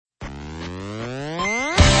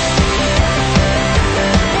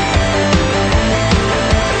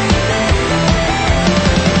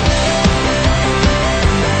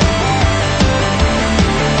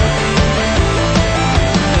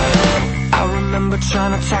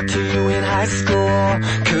trying to talk to you in high school.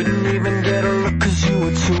 Couldn't even get a look 'cause you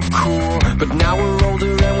were too cool. But now we're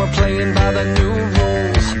older and we're playing by the new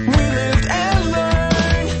rules. We lived and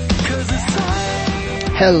learned 'cause it's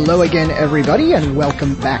time. Hello again, everybody, and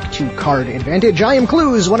welcome back to Card Advantage. I am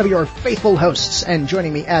Clues, one of your faithful hosts, and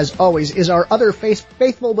joining me, as always, is our other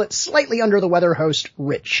faithful but slightly under the weather host,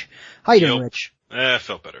 Rich. How you doing, Rich? I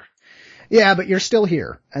felt better. Yeah, but you're still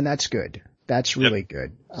here, and that's good. That's really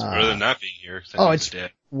good. It's better than not being here. It's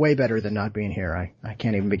way better than not being here. I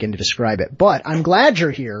can't even begin to describe it. But I'm glad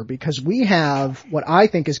you're here because we have what I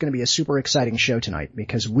think is going to be a super exciting show tonight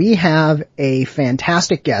because we have a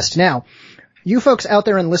fantastic guest. Now, you folks out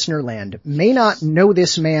there in listener land may not know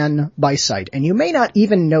this man by sight, and you may not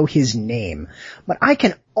even know his name, but I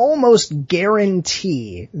can almost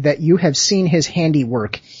guarantee that you have seen his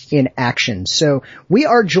handiwork in action. So we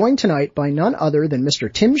are joined tonight by none other than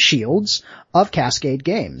Mr. Tim Shields of Cascade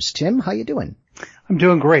Games. Tim, how you doing? I'm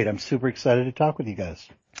doing great. I'm super excited to talk with you guys.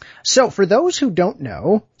 So for those who don't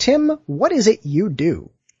know, Tim, what is it you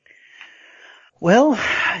do? Well,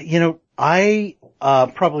 I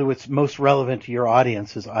probably what's most relevant to your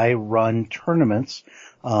audience is I run tournaments.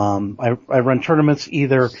 I run tournaments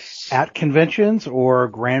either at conventions or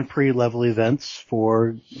Grand Prix level events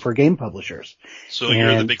for game publishers. So you're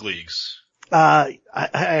in the big leagues. I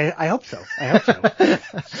hope so.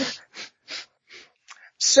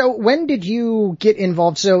 So when did you get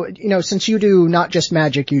involved? So, since you do not just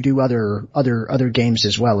Magic, you do other games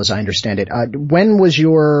as well, as I understand it. When was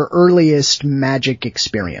your earliest Magic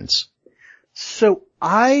experience? So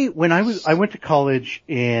I went to college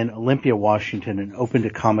in Olympia, Washington and opened a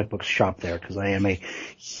comic book shop there because I am a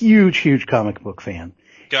huge comic book fan.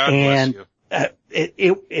 God bless you.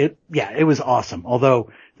 It was awesome.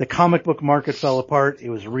 Although the comic book market fell apart, it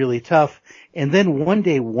was really tough. And then one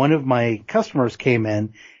day one of my customers came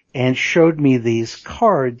in and showed me these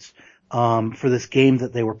cards, for this game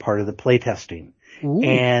that they were part of the playtesting. Ooh.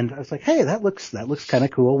 And I was like, hey, that looks kind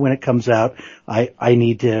of cool. When it comes out, I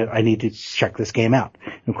need to check this game out.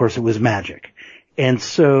 And of course it was Magic. And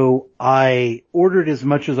so I ordered as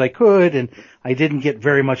much as I could and I didn't get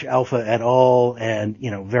very much alpha at all. And,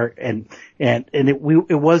 it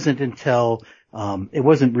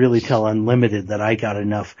wasn't really till Unlimited that I got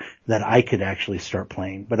enough that I could actually start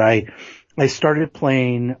playing. But I started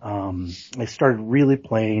really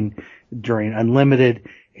playing during Unlimited.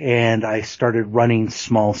 And I started running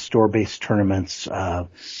small store-based tournaments, about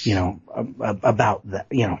that,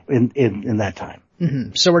 in that time.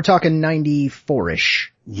 Mm-hmm. So we're talking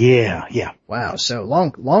 94-ish. Yeah. Wow. So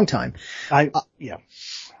long time. Yeah.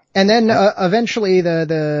 And then, eventually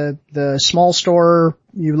the small store,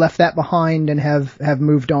 you left that behind and have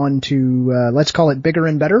moved on to, let's call it bigger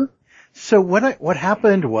and better. So what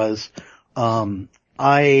happened was,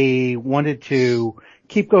 I wanted to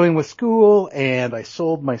keep going with school and I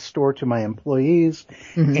sold my store to my employees.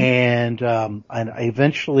 Mm-hmm. And I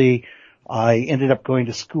eventually ended up going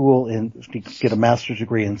to school to get a master's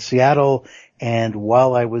degree in Seattle. And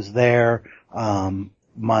while I was there,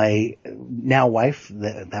 my now wife,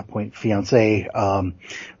 at that point fiance,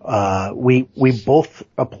 we both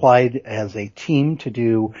applied as a team to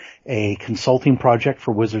do a consulting project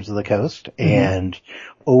for Wizards of the Coast. Mm-hmm. And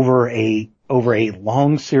over a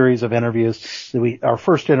long series of interviews, our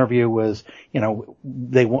first interview was,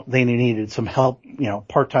 they needed some help,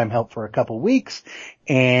 part-time help for a couple weeks.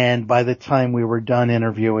 And by the time we were done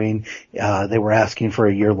interviewing, they were asking for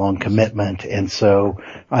a year-long commitment. And so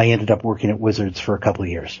I ended up working at Wizards for a couple of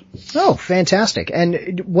years. Oh, fantastic.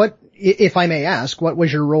 And what, if I may ask, what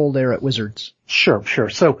was your role there at Wizards? Sure.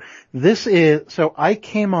 So I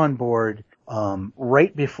came on board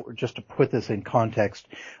right before, just to put this in context,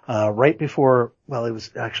 right before, well, it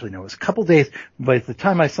was a couple days, but at the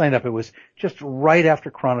time I signed up, it was just right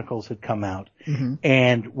after Chronicles had come out. Mm-hmm.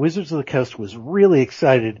 And Wizards of the Coast was really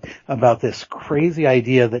excited about this crazy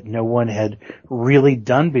idea that no one had really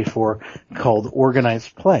done before called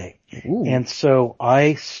organized play. Ooh. And so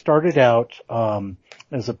I started out,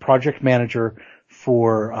 as a project manager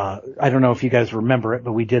for, I don't know if you guys remember it,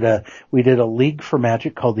 but we did a league for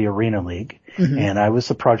Magic called the Arena League. Mm-hmm. And I was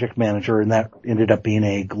the project manager, and that ended up being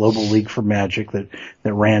a global league for Magic that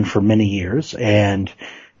ran for many years. And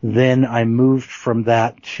then I moved from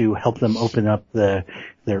that to help them open up their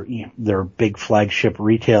big flagship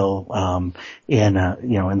retail, in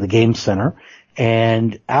the game center.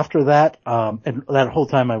 And after that, and that whole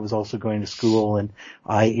time I was also going to school, and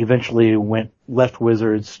I eventually left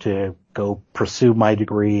Wizards to go pursue my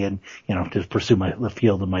degree and, to pursue the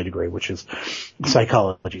field of my degree, which is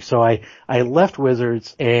psychology. So I left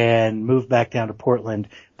Wizards and moved back down to Portland,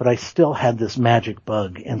 but I still had this Magic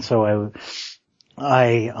bug. And so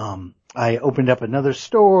I opened up another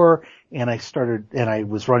store and I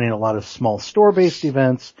was running a lot of small store-based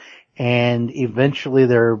events, and eventually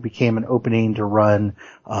there became an opening to run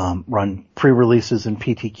pre-releases and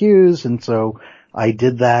PTQs, and so I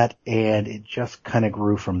did that, and it just kind of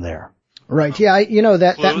grew from there. Right. Yeah.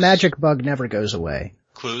 That magic bug never goes away.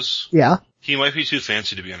 Clues? Yeah. He might be too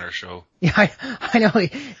fancy to be on our show. Yeah, I know.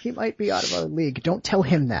 He might be out of our league. Don't tell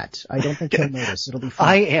him that. I don't think he'll notice. It'll be fine.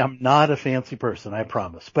 I am not a fancy person, I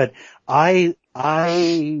promise. But I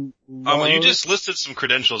you just listed some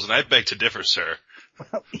credentials, and I beg to differ, sir.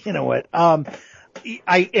 Well, you know what?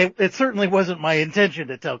 It certainly wasn't my intention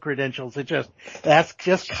to tell credentials. That's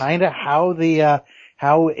just kind of how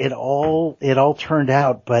how it all turned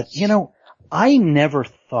out. But, I never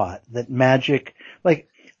thought that Magic,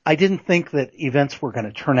 I didn't think that events were going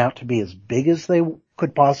to turn out to be as big as they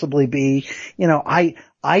could possibly be. I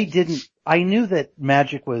knew that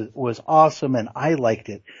Magic was awesome and I liked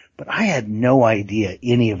it, but I had no idea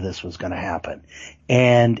any of this was going to happen.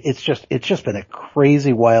 And it's just been a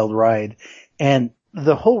crazy wild ride. And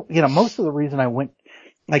the whole, most of the reason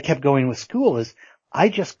I kept going with school is I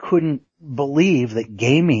just couldn't believe that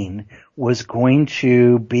gaming was going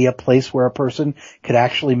to be a place where a person could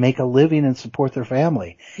actually make a living and support their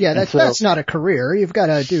family. Yeah, that's not a career. You've got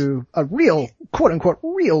to do a real, quote unquote,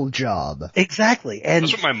 real job. Exactly. And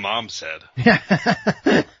that's what my mom said.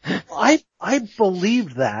 I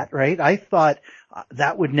believed that, right? I thought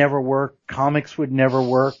that would never work. Comics would never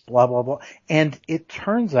work, blah, blah, blah. And it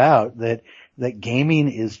turns out that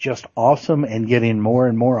gaming is just awesome and getting more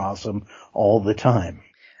and more awesome all the time.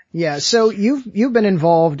 Yeah, so you've been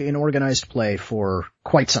involved in organized play for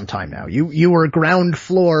quite some time now. You were ground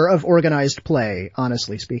floor of organized play,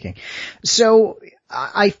 honestly speaking. So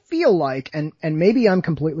I feel like, and maybe I'm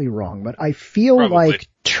completely wrong, but I feel Probably. like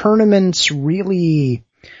tournaments really,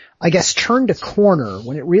 I guess, turned a corner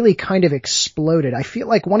when it really kind of exploded. I feel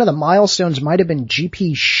like one of the milestones might have been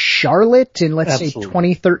GP Charlotte in, let's say,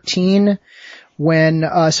 2013. When,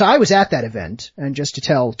 so I was at that event, and just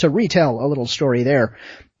to retell a little story there,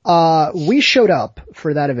 we showed up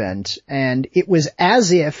for that event, and it was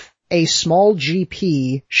as if a small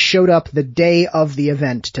GP showed up the day of the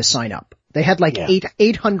event to sign up. They had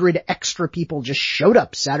 800 extra people just showed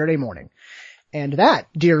up Saturday morning. And that,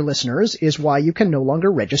 dear listeners, is why you can no longer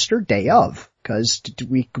register day of, because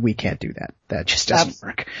we can't do that. That just doesn't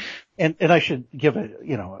work. And I should give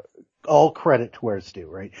all credit to where it's due,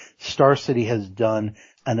 right? Star City has done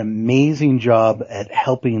an amazing job at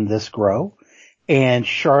helping this grow, and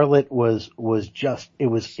Charlotte was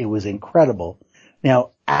incredible.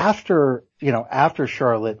 Now, after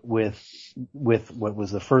Charlotte with what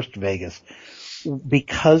was the first Vegas,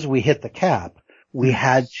 because we hit the cap, we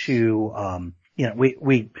had to,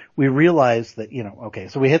 we realized that, okay,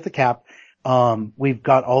 so we hit the cap, we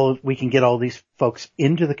can get all these folks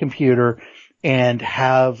into the computer and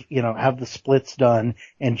have the splits done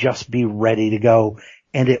and just be ready to go.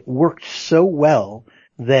 And it worked so well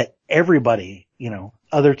that everybody,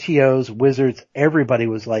 other TOs, wizards, everybody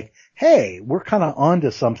was like, hey, we're kind of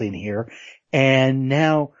onto something here. And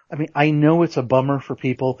now, I know it's a bummer for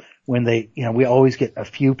people when we always get a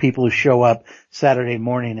few people who show up Saturday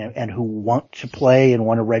morning and who want to play and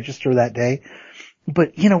want to register that day.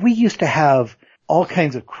 But, we used to have all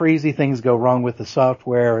kinds of crazy things go wrong with the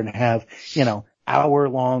software and have,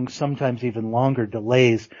 hour-long, sometimes even longer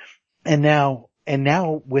delays. And now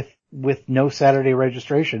with no Saturday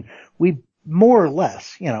registration, we more or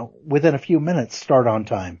less, within a few minutes start on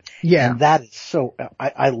time. Yeah. And that is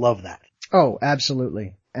I love that. Oh,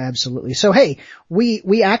 absolutely. Absolutely. So hey,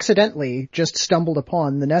 we accidentally just stumbled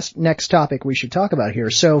upon the next topic we should talk about here.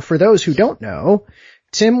 So for those who don't know,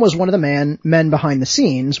 Tim was one of the men behind the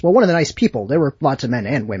scenes. Well, one of the nice people. There were lots of men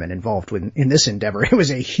and women involved in this endeavor. It was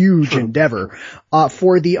a huge endeavor,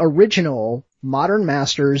 for the original Modern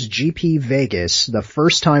Masters GP Vegas the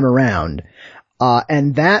first time around.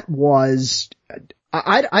 And that was,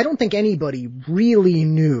 I don't think anybody really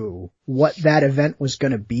knew what that event was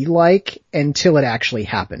going to be like until it actually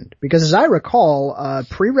happened. Because as I recall,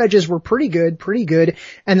 pre-regs were pretty good,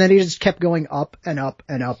 and then it just kept going up and up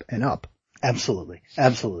and up and up. Absolutely.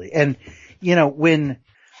 Absolutely. And, when,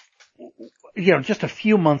 just a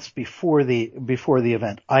few months before the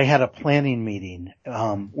event, I had a planning meeting,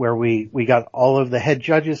 where we got all of the head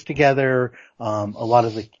judges together, a lot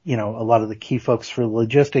of the key folks for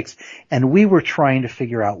logistics, and we were trying to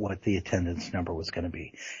figure out what the attendance number was going to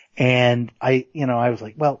be. And I was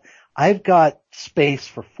like, well, I've got space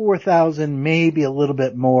for 4,000, maybe a little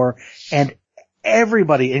bit more, and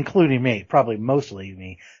everybody, including me, probably mostly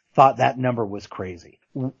me, thought that number was crazy.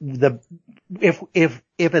 if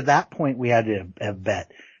at that point we had to have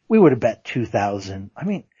bet, we would have bet 2,000. I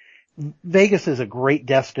mean, Vegas is a great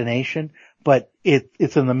destination, but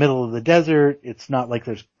it's in the middle of the desert. It's not like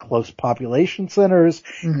there's close population centers.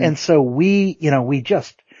 Mm-hmm. And so we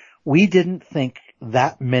didn't think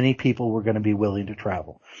that many people were going to be willing to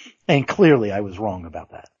travel. And clearly I was wrong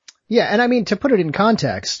about that. Yeah, and I mean, to put it in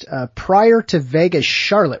context, prior to Vegas,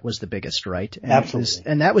 Charlotte was the biggest, right? And absolutely.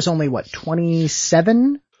 And that was only,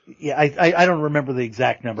 27? Yeah, I don't remember the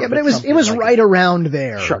exact number. Yeah, but it was like right around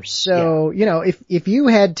there. Sure. So, if you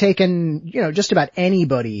had taken, just about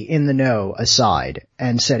anybody in the know aside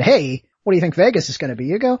and said, hey, what do you think Vegas is going to be?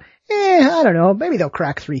 You go, I don't know, maybe they'll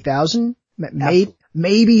crack 3,000.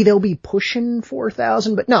 Maybe they'll be pushing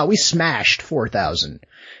 4,000, but no, we smashed 4,000.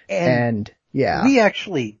 And yeah. We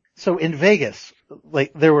actually, so in Vegas,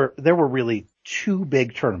 like there were really two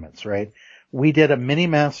big tournaments, right? We did a mini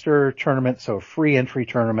master tournament, so a free entry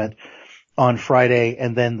tournament on Friday,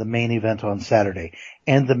 and then the main event on Saturday.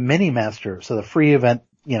 And the mini master, so the free event,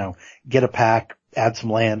 get a pack, add some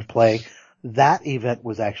land, play. That event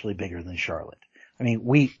was actually bigger than Charlotte. I mean,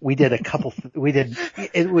 we did a couple,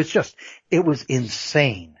 it was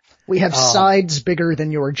insane. We have sides bigger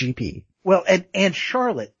than your GP. Well, and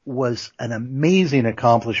Charlotte was an amazing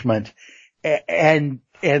accomplishment. And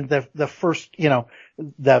the first, the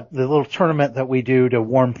little tournament that we do to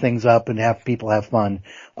warm things up and have people have fun,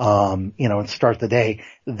 and start the day,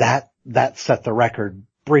 that set the record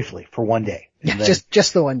briefly for one day. Yeah,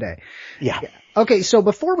 just the one day. Yeah. Okay, so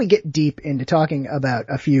before we get deep into talking about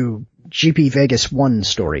a few GP Vegas 1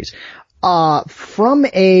 stories, from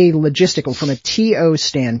a logistical, from a TO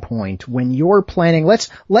standpoint, when you're planning, let's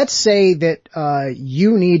say that,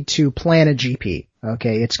 you need to plan a GP.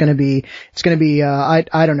 Okay, it's gonna be,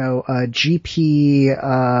 I don't know, GP,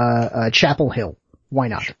 Chapel Hill. Why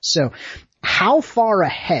not? So, how far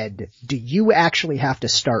ahead do you actually have to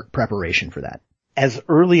start preparation for that? As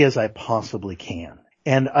early as I possibly can.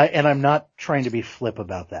 And I'm not trying to be flip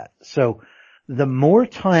about that. So, the more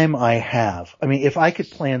time I have, I mean, if I could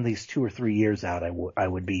plan these 2 or 3 years out, I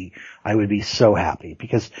would be so happy,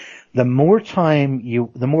 because the more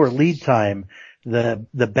lead time, the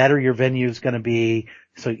better your venue is going to be.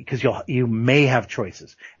 So, because you may have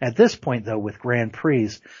choices. At this point though, with Grand Prix,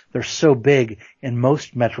 they're so big in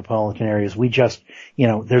most metropolitan areas, we just,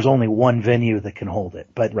 there's only one venue that can hold it.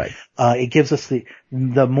 But, right. It gives us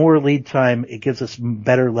the more lead time, it gives us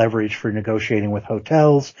better leverage for negotiating with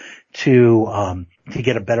hotels to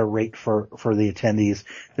get a better rate for the attendees.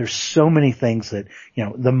 There's so many things that,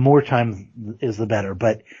 the more time is the better.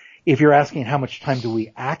 But if you're asking how much time do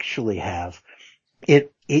we actually have,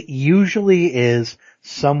 it usually is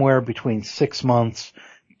somewhere between 6 months,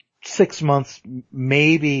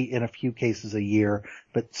 maybe in a few cases a year,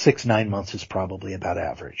 but 6-9 months is probably about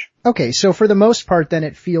average. Okay, so for the most part then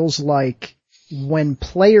it feels like when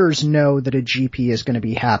players know that a GP is going to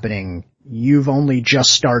be happening, you've only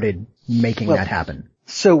just started making that happen.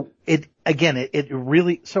 So I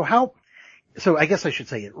guess I should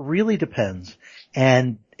say it really depends.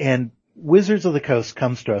 And Wizards of the Coast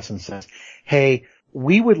comes to us and says, hey,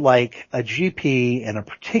 we would like a GP in a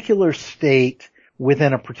particular state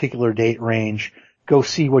within a particular date range. Go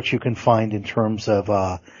see what you can find in terms of,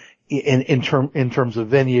 in terms of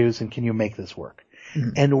venues, and can you make this work?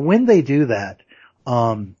 Mm-hmm. And when they do that,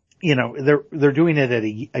 they're doing it at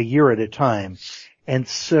a year at a time. And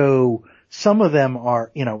so some of them are,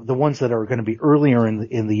 the ones that are going to be earlier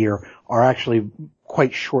in the year are actually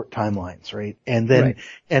quite short timelines, right? And then, right.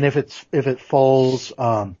 And if it falls,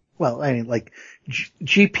 like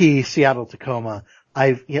GP Seattle Tacoma,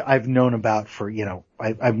 I've known about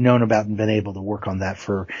I've known about and been able to work on that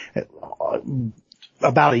for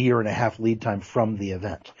about a year and a half lead time from the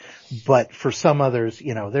event. But for some others,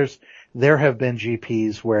 there have been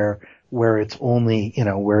GPs where it's only,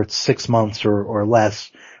 where it's 6 months or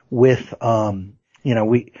less with,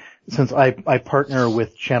 since I partner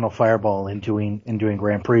with Channel Fireball in doing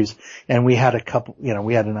Grand Prix, and we had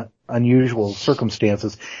an unusual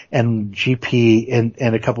circumstances, and GP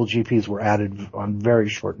and a couple GPs were added on very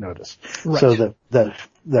short notice. Right. So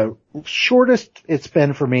the shortest it's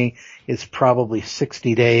been for me is probably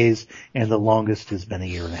 60 days, and the longest has been a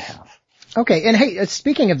year and a half. Okay, and hey,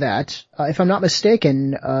 speaking of that, if I'm not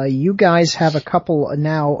mistaken, you guys have a couple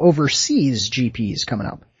now overseas GPs coming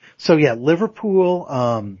up. So yeah,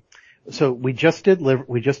 Liverpool. So we just did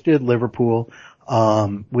Liverpool,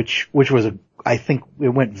 which was I think it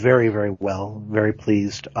went very, very well. Very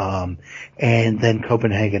pleased. And then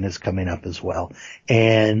Copenhagen is coming up as well.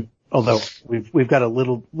 And although we've got a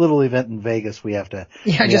little event in Vegas, we have to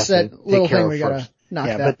that little thing we gotta knock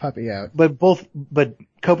that puppy out. But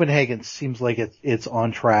Copenhagen seems like it's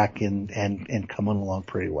on track and coming along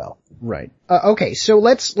pretty well. Right. Okay. So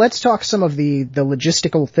let's talk some of the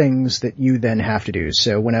logistical things that you then have to do.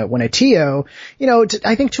 So when a TO,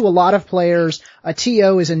 I think to a lot of players, a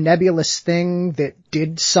TO is a nebulous thing that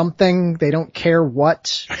did something. They don't care what.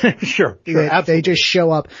 Sure. Absolutely. They just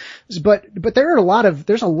show up. But there's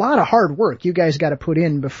a lot of hard work you guys got to put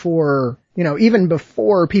in before, even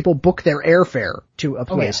before people book their airfare to a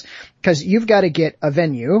place. Because you've got to get a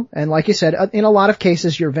venue. And like you said, in a lot of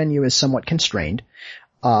cases, your venue is somewhat constrained.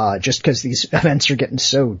 Just because these events are getting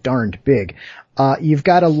so darned big. You've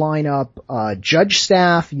got to line up, judge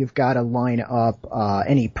staff. You've got to line up,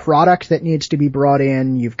 any product that needs to be brought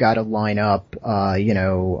in. You've got to line up,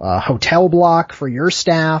 a hotel block for your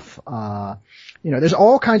staff. There's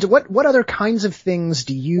all kinds of, what other kinds of things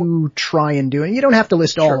do you try and do? And you don't have to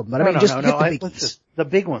list all of them, but hit the biggies. The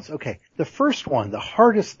big ones. Okay. The first one, the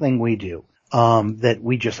hardest thing we do, that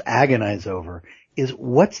we just agonize over is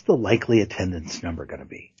what's the likely attendance number going to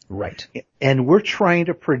be? Right. And we're trying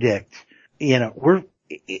to predict, in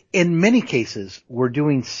many cases, we're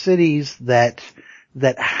doing cities that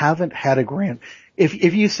haven't had a Grand,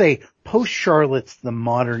 if you say post Charlotte's the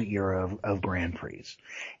modern era of Grand Prix,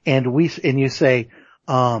 and you say,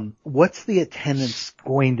 what's the attendance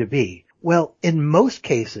going to be? Well, in most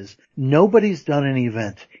cases, nobody's done an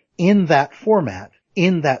event in that format,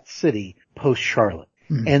 in that city post Charlotte.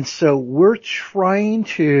 And so we're trying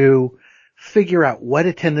to figure out what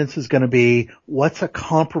attendance is going to be, what's a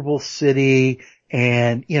comparable city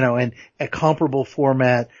and a comparable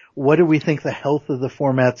format. What do we think the health of the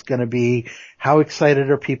format's going to be? How excited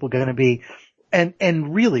are people going to be?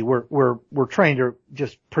 And really we're trying to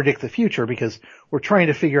just predict the future because we're trying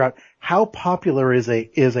to figure out how popular is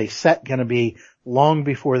a set going to be long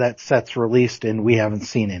before that set's released and we haven't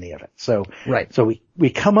seen any of it. So, right. So we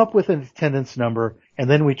come up with an attendance number and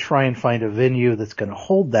then we try and find a venue that's going to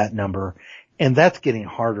hold that number. And that's getting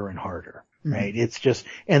harder and harder, right? It's just,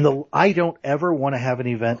 I don't ever want to have an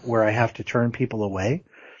event where I have to turn people away.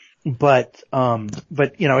 But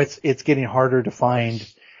it's getting harder to find,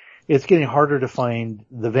 the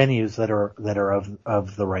venues that are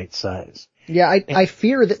of the right size. Yeah, I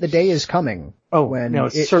fear that the day is coming. When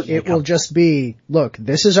it will just be, look,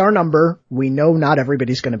 this is our number. We know not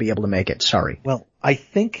everybody's going to be able to make it. Sorry. Well, I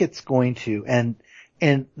think it's going to,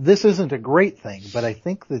 and this isn't a great thing, but I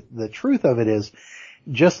think that the truth of it is,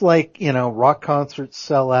 just like, rock concerts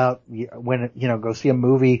sell out when, go see a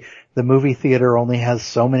movie, the movie theater only has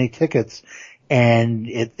so many tickets and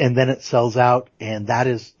then it sells out and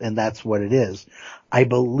that's what it is. I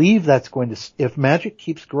believe that's going to, if Magic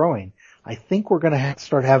keeps growing, I think we're going to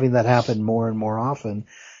start having that happen more and more often.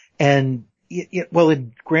 And,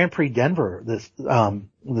 in Grand Prix Denver, this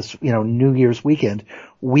New Year's weekend,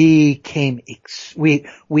 we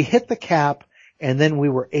hit the cap and then we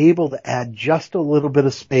were able to add just a little bit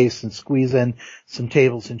of space and squeeze in some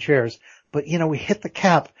tables and chairs. But, we hit the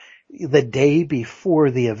cap the day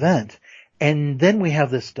before the event. And then we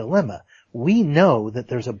have this dilemma. We know that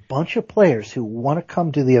there's a bunch of players who want to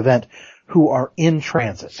come to the event who are in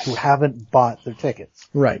transit, who haven't bought their tickets.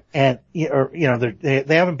 Right. And, they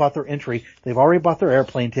haven't bought their entry. They've already bought their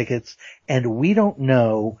airplane tickets and we don't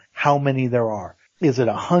know how many there are. Is it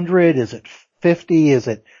 100? Is it 50? Is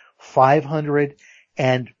it 500?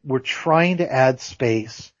 And we're trying to add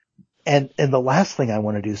space. And the last thing I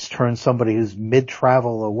want to do is turn somebody who's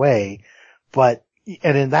mid-travel away.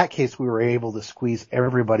 And in that case, we were able to squeeze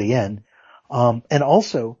everybody in. And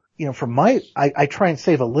also, I try and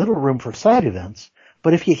save a little room for side events,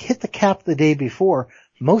 but if you hit the cap the day before,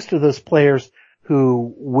 most of those players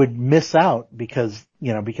who would miss out because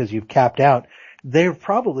you've capped out, they're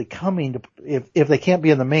probably coming to, if they can't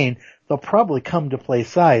be in the main, they'll probably come to play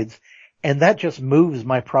sides. And that just moves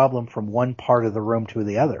my problem from one part of the room to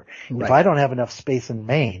the other. Right. If I don't have enough space in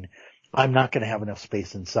main, I'm not going to have enough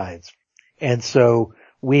space in sides. And so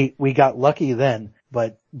we got lucky then,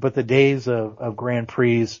 but the days of Grand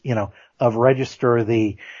Prix, of register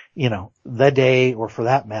the day, or for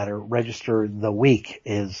that matter, register the week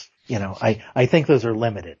is, I think those are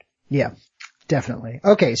limited. Yeah, definitely.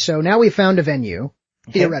 Okay. So now we found a venue.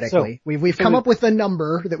 Theoretically, we've come up with a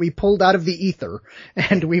number that we pulled out of the ether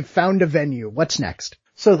and we've found a venue. What's next?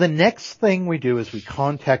 So the next thing we do is we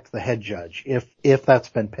contact the head judge if that's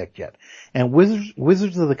been picked yet. And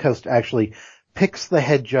Wizards of the Coast actually picks the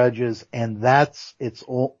head judges, and that's its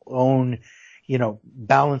own,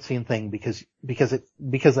 balancing thing because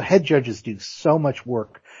the head judges do so much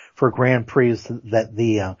work for Grand Prix that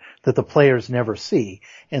the players never see.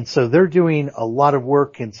 And so they're doing a lot of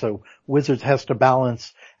work, and so Wizards has to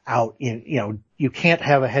balance out you can't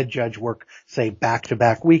have a head judge work, say,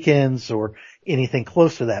 back-to-back weekends or anything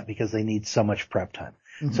close to that because they need so much prep time.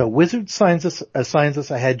 Mm-hmm. So Wizards assigns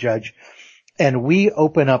us a head judge, and we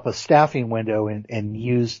open up a staffing window and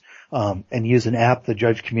use an app the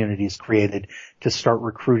judge community has created to start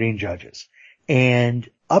recruiting judges. And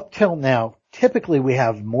up till now, typically we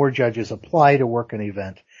have more judges apply to work an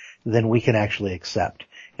event than we can actually accept.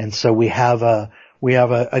 And so we have a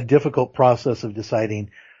difficult process of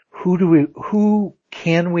deciding who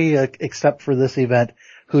can we accept for this event,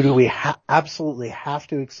 who do we absolutely have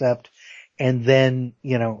to accept, and then,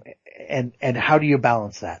 and how do you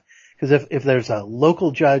balance that? Because if there's a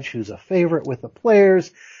local judge who's a favorite with the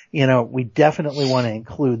players, we definitely want to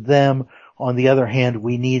include them. On the other hand,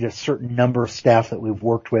 we need a certain number of staff that we've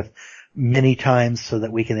worked with many times so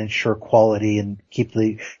that we can ensure quality and keep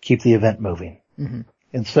the event moving. Mm-hmm.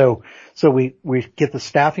 And so we get the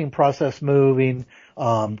staffing process moving,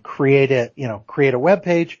 create a web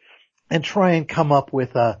page, and try and come up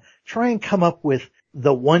with the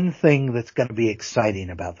one thing that's going to be exciting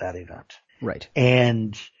about that event. Right.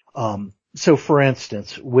 And, so for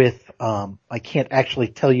instance, with, I can't actually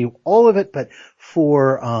tell you all of it, but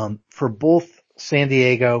for both San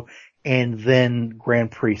Diego and then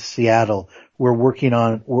Grand Prix Seattle, we're working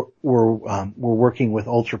with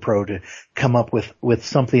Ultra Pro to come up with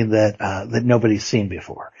something that nobody's seen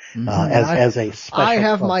before, mm-hmm. as a special. I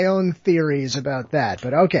have my own theories about that,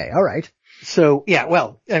 but okay, all right. So yeah,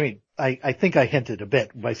 well, I mean, I think I hinted a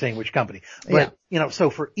bit by saying which company, but so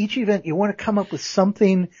for each event, you want to come up with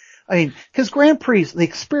something. I mean, because Grand Prix, the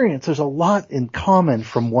experience, there's a lot in common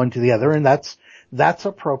from one to the other, and that's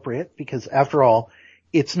appropriate because after all,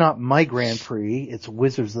 it's not my Grand Prix, it's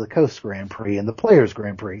Wizards of the Coast Grand Prix and the Players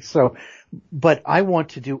Grand Prix. So, but I want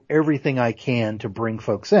to do everything I can to bring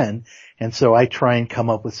folks in, and so I try and come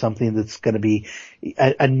up with something that's going to be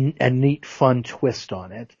a neat, fun twist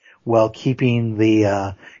on it, while keeping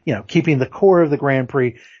the core of the Grand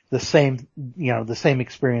Prix the same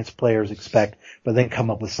experience players expect, but then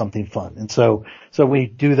come up with something fun. And so we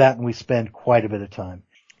do that, and we spend quite a bit of time.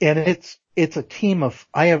 And it's a team of,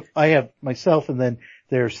 I have myself, and then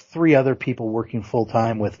there's 3 other people working full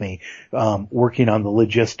time with me, working on the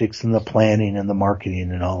logistics and the planning and the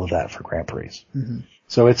marketing and all of that for Grand Prix. Mm-hmm.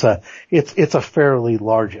 So it's a fairly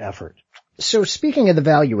large effort. So speaking of the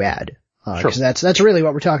value add, sure. That's really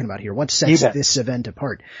what we're talking about here. What sets this event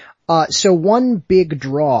apart? So one big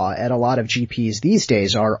draw at a lot of GPs these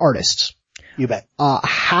days are artists. You bet.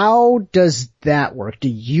 How does that work? Do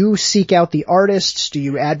you seek out the artists? Do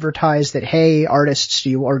you advertise that, hey, artists,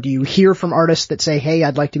 or do you hear from artists that say, hey,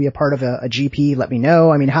 I'd like to be a part of a GP, let me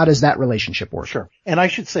know? I mean, how does that relationship work? Sure. And I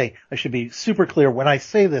should be super clear when I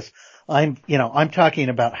say this, I'm talking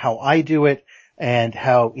about how I do it. And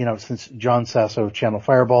how, since John Sasso of Channel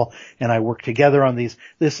Fireball and I work together on these,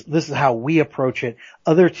 this is how we approach it.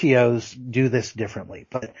 Other TOs do this differently,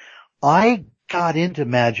 but I got into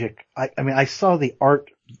Magic. I saw the art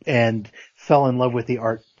and fell in love with the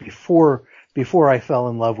art before I fell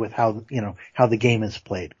in love with how the game is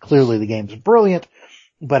played. Clearly the game's brilliant,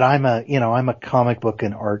 but I'm a comic book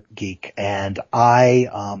and art geek, and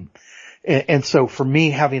and so for me,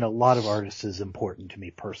 having a lot of artists is important to me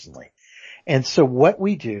personally. And so what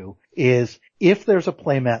we do is, if there's a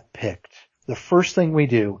playmat picked, the first thing we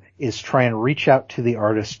do is try and reach out to the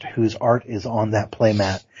artist whose art is on that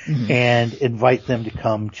playmat, mm-hmm. and invite them to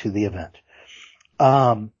come to the event.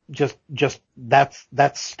 That's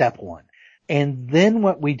step one. And then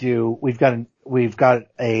what we do, we've got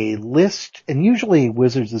a list, and usually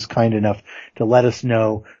Wizards is kind enough to let us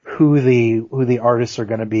know who the artists are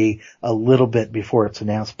going to be a little bit before it's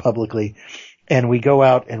announced publicly. And we go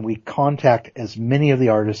out and we contact as many of the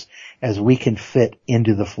artists as we can fit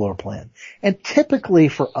into the floor plan. And typically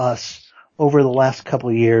for us, over the last couple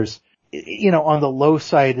of years, on the low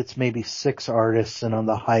side, it's maybe 6 artists, and on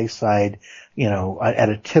the high side, at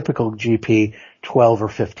a typical GP, 12 or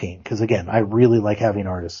 15. Cause again, I really like having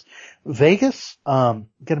artists. Vegas, gonna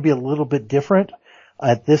be a little bit different.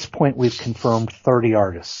 At this point, we've confirmed 30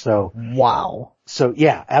 artists. So. Wow. So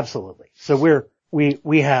yeah, absolutely. So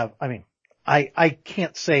we have, I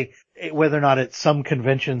can't say whether or not at some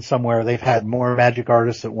convention somewhere they've had more Magic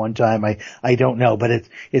artists at one time. I don't know, but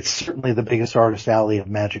it's certainly the biggest artist alley of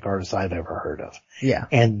Magic artists I've ever heard of. Yeah.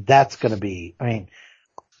 And that's gonna be,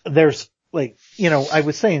 there's I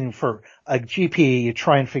was saying for a GP, you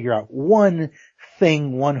try and figure out one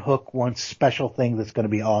thing, one hook, one special thing that's gonna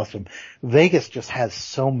be awesome. Vegas just has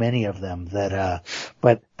so many of them that,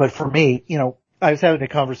 but for me, I was having a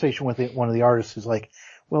conversation with one of the artists who's like,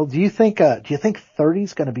 well, do you think 30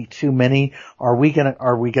 is going to be too many? Are we going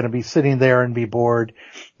to be sitting there and be bored?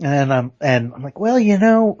 And I'm like,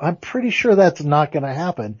 well, I'm pretty sure that's not going to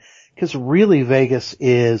happen, because really Vegas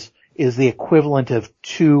is the equivalent of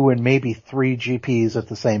 2 and maybe 3 GPs at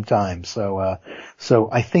the same time. So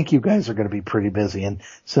I think you guys are going to be pretty busy. And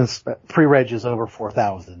since pre-reg is over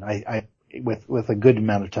 4,000, with a good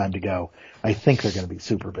amount of time to go, I think they're going to be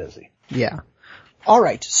super busy. Yeah. All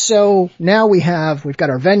right. So now we've got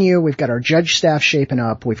our venue, we've got our judge staff shaping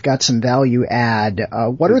up, we've got some value add.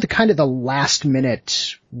 What are the kind of the last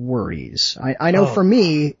minute worries? I know for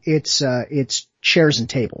me, it's chairs and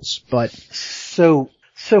tables, but. So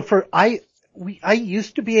I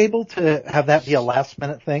used to be able to have that be a last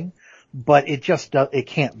minute thing, but it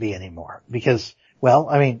can't be anymore because, well,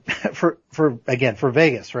 I mean, for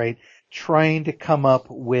Vegas, right? Trying to come up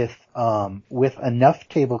with enough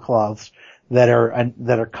tablecloths that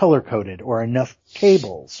are color coded, or enough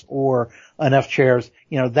tables, or enough chairs,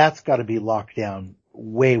 that's got to be locked down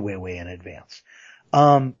way in advance.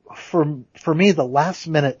 For me, the last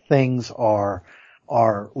minute things are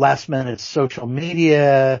last minute social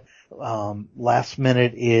media. Last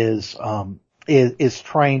minute is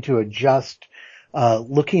trying to adjust,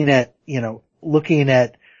 looking at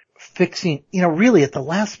fixing, really at the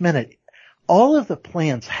last minute. All of the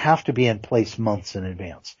plans have to be in place months in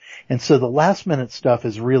advance. And so the last minute stuff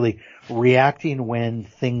is really reacting when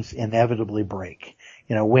things inevitably break.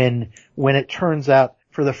 When it turns out,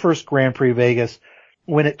 for the first Grand Prix Vegas,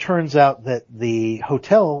 when it turns out that the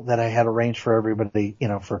hotel that I had arranged for everybody,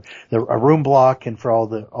 for a room block and for all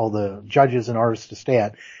the judges and artists to stay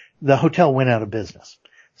at, the hotel went out of business.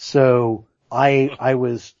 So I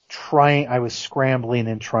was scrambling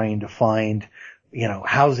and trying to find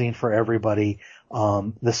housing for everybody,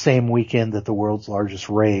 the same weekend that the world's largest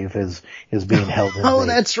rave is being held in. Oh,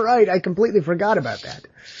 that's right. I completely forgot about that.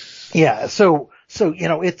 Yeah. So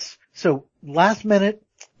last minute,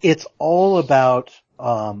 it's all about,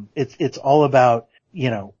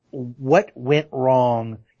 what went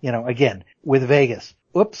wrong, again, with Vegas.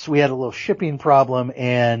 Oops, we had a little shipping problem,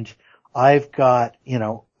 and I've got,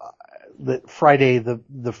 the Friday of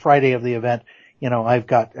the event, I've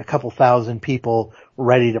got a couple thousand people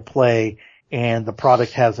ready to play, and the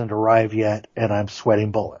product hasn't arrived yet, and I'm sweating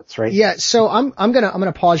bullets, right? Yeah, so I'm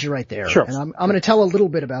gonna pause you right there. Sure. And I'm gonna tell a little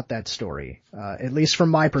bit about that story, at least from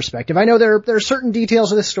my perspective. I know there are certain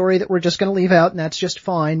details of this story that we're just gonna leave out, and that's just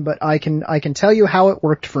fine, but I can tell you how it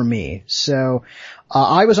worked for me. So,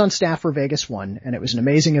 I was on staff for Vegas 1, and it was an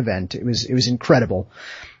amazing event. It was incredible.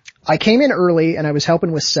 I came in early and I was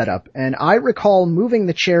helping with setup, and I recall moving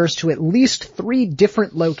the chairs to at least 3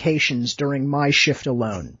 different locations during my shift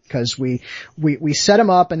alone, because we set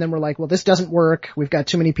them up and then we're like, well, this doesn't work. We've got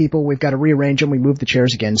too many people. We've got to rearrange them. We moved the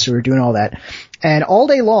chairs again. So we were doing all that. And all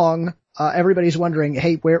day long, everybody's wondering,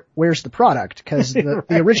 hey, where's the product? Because the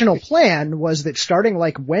original plan was that starting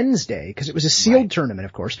like Wednesday, because it was a sealed tournament,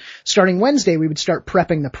 of course, starting Wednesday, we would start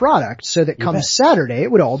prepping the product so that come Saturday,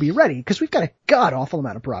 it would all be ready, because we've got a god-awful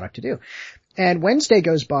amount of product to do. And Wednesday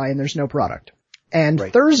goes by and there's no product. And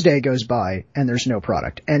Thursday goes by and there's no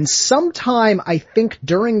product. And sometime, I think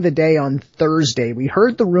during the day on Thursday, we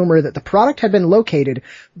heard the rumor that the product had been located,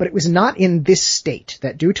 but it was not in this state,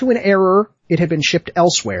 that due to an error, it had been shipped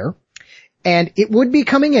elsewhere. And it would be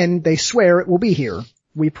coming in. They swear it will be here.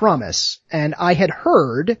 We promise. And I had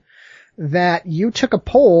heard that you took a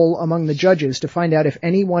poll among the judges to find out if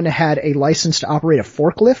anyone had a license to operate a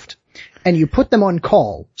forklift, and you put them on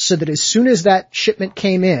call so that as soon as that shipment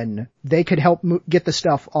came in, they could help get the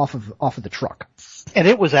stuff off of the truck. And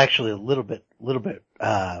it was actually a little bit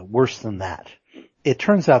worse than that. It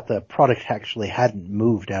turns out the product actually hadn't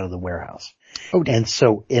moved out of the warehouse. Oh, dear.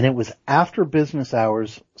 And it was after business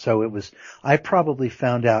hours. So I probably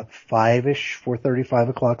found out 5-ish, 4:30, 5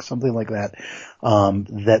 o'clock, something like that,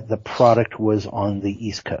 that the product was on the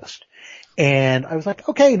East Coast. And I was like,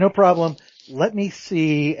 okay, no problem. Let me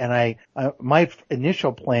see. And my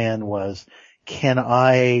initial plan was, can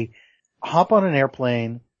I hop on an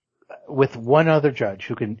airplane with one other judge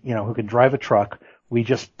who can drive a truck? We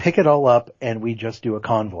just pick it all up and we just do a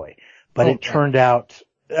convoy. But it turned out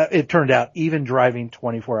even driving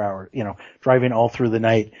 24 hours, driving all through the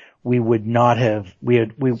night, we wouldn't have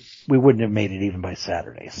made it even by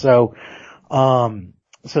Saturday. So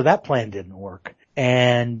that plan didn't work.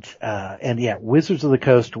 And yeah, Wizards of the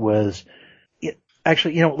Coast was,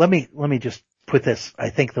 actually, let me just put this,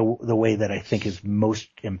 I think the way that I think is most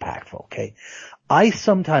impactful. Okay. I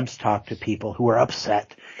sometimes talk to people who are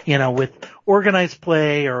upset, with organized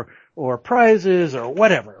play or prizes or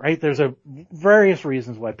whatever, right? There's various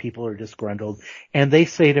reasons why people are disgruntled. And they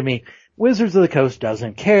say to me, Wizards of the Coast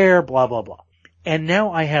doesn't care, blah, blah, blah. And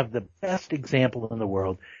now I have the best example in the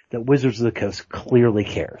world that Wizards of the Coast clearly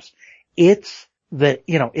cares. It's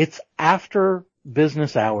after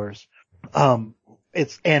business hours.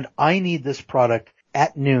 And I need this product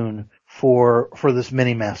at noon for this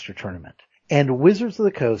mini master tournament. And Wizards of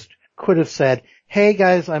the Coast could have said, hey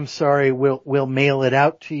guys, I'm sorry, we'll mail it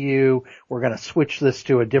out to you. We're going to switch this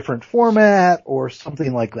to a different format or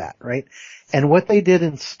something like that, right? And what they did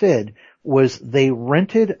instead was they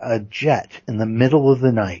rented a jet in the middle of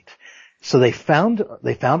the night. So they found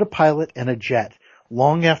a pilot and a jet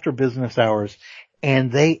long after business hours,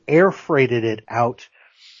 and they air freighted it out,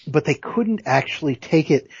 but they couldn't actually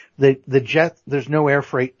take it. The jet, there's no air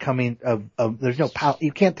freight coming there's no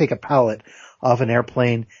you can't take a pallet off an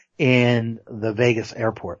airplane in the Vegas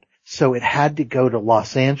airport. So it had to go to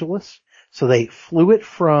Los Angeles. So they flew it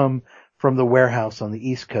from the warehouse on the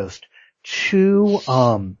East Coast to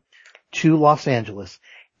Los Angeles,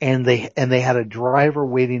 and they had a driver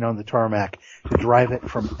waiting on the tarmac to drive it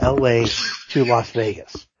from LA to Las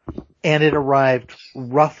Vegas. And it arrived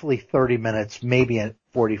roughly 30 minutes, maybe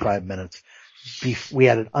 45 minutes. We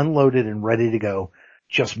had it unloaded and ready to go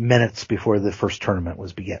just minutes before the first tournament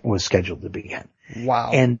was scheduled to begin.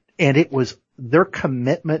 Wow. And it was their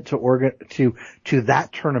commitment to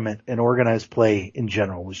that tournament and organized play in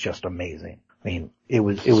general was just amazing. I mean, it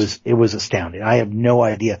was astounding. I have no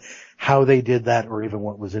idea how they did that or even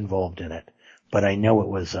what was involved in it, but I know it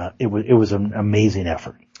was an amazing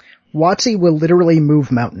effort. WotC will literally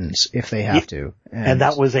move mountains if they have to. And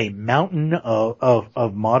that was a mountain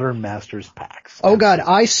of Modern Masters packs. Oh God,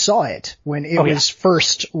 I saw it when it was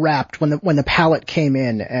first wrapped, when the pallet came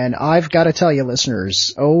in, and I've got to tell you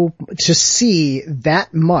listeners, to see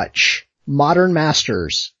that much Modern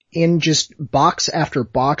Masters in just box after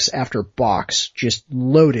box after box, just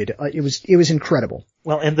loaded, it was incredible.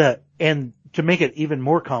 Well, and to make it even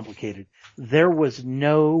more complicated, there was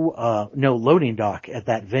no loading dock at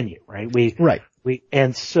that venue, right?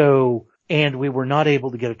 And we were not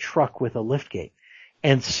able to get a truck with a lift gate.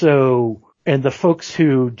 And the folks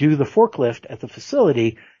who do the forklift at the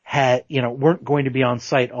facility weren't going to be on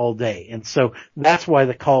site all day. And so that's why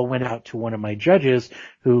the call went out to one of my judges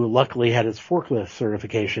who luckily had his forklift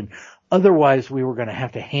certification. Otherwise we were going to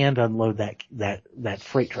have to hand unload that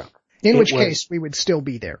freight truck. In which case we would still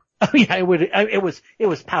be there. Oh yeah, it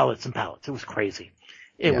was pallets and pallets. It was crazy.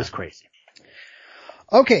 It was crazy.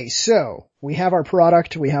 Okay, so we have our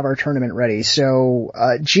product, we have our tournament ready. So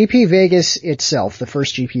GP Vegas itself, the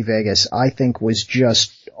first GP Vegas, I think was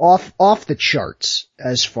just off the charts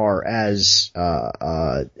as far as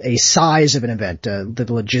a size of an event, the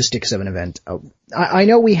logistics of an event. I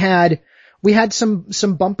know we had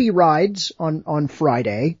some bumpy rides on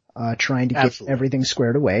Friday, trying to get everything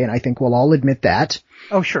squared away, and I think we'll all admit that.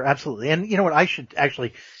 Oh, sure, absolutely. And you know what? I should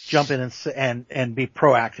actually jump in and be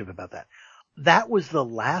proactive about that. That was the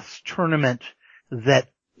last tournament that,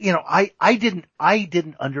 I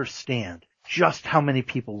didn't understand just how many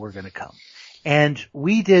people were going to come. And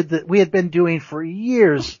we had been doing for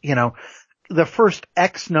years, the first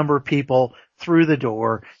X number of people through the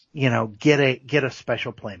door, get a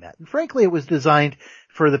special playmat. And frankly, it was designed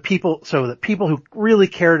for the people, so that people who really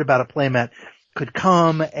cared about a playmat could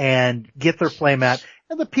come and get their playmat.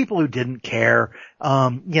 And the people who didn't care,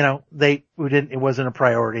 it wasn't a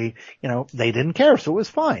priority, they didn't care, so it was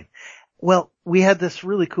fine. Well, we had this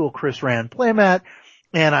really cool Chris Rand playmat,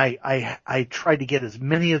 and I tried to get as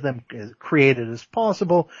many of them created as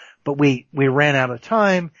possible, but we ran out of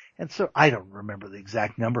time, and so I don't remember the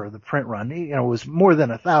exact number of the print run. It was more than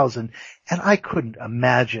 1,000, and I couldn't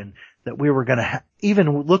imagine that we were gonna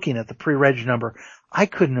even looking at the pre-reg number, I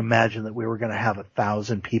couldn't imagine that we were gonna have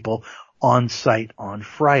 1,000 people on site on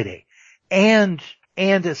Friday. And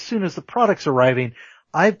as soon as the product's arriving,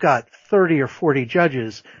 I've got 30 or 40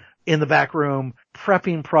 judges in the back room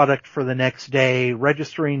prepping product for the next day,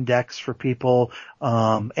 registering decks for people,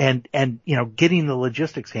 and getting the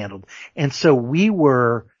logistics handled. And so we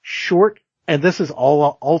were short, and this is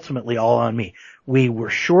ultimately all on me. We were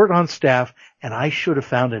short on staff, and I should have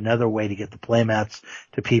found another way to get the playmats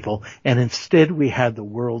to people. And instead we had the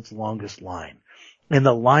world's longest line. And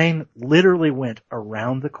the line literally went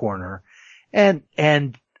around the corner, and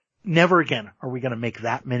never again are we going to make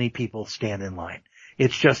that many people stand in line.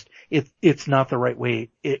 It's just, it's not the right way.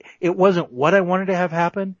 It wasn't what I wanted to have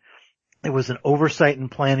happen. It was an oversight in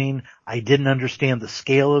planning. I didn't understand the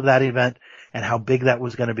scale of that event and how big that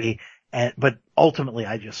was going to be. But ultimately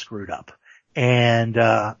I just screwed up. And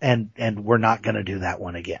we're not going to do that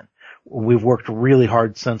one again. We've worked really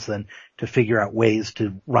hard since then to figure out ways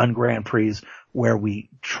to run Grand Prix where we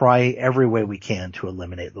try every way we can to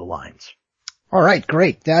eliminate the lines. All right,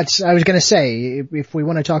 great. I was going to say, if we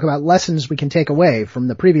want to talk about lessons we can take away from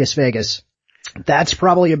the previous Vegas, that's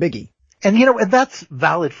probably a biggie. And and that's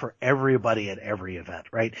valid for everybody at every event,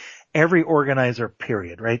 right? Every organizer,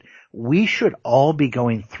 period, right? We should all be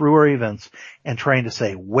going through our events and trying to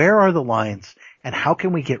say, where are the lines and how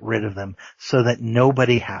can we get rid of them so that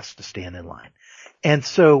nobody has to stand in line? And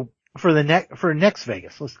so for next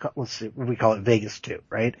Vegas, let's see, we call it Vegas 2,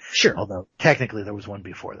 right? Sure. Although technically there was one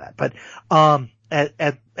before that, but,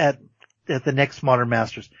 at the next Modern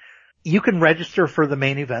Masters, you can register for the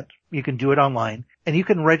main event. You can do it online, and you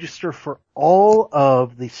can register for all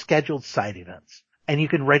of the scheduled side events, and you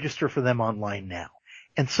can register for them online now.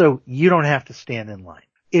 And so you don't have to stand in line.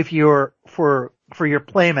 If you're for your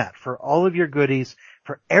playmat, for all of your goodies,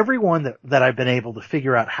 for everyone that I've been able to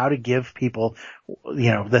figure out how to give people,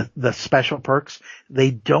 the special perks, they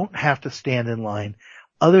don't have to stand in line.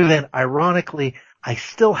 Other than, ironically, I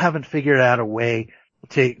still haven't figured out a way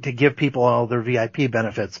to give people all their VIP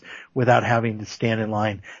benefits without having to stand in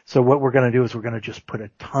line. So what we're going to do is we're going to just put a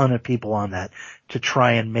ton of people on that to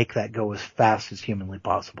try and make that go as fast as humanly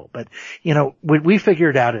possible. But, what we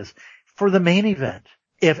figured out is for the main event,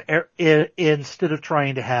 if instead of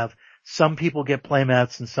trying to have some people get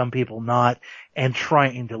playmats and some people not and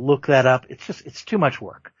trying to look that up, it's too much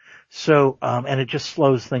work. So, and it just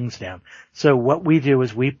slows things down. So what we do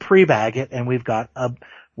is we pre-bag it, and we've got a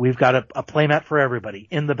playmat for everybody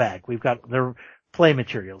in the bag. We've got their play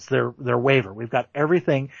materials, their waiver. We've got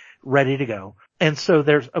everything ready to go. And so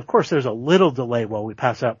there's a little delay while we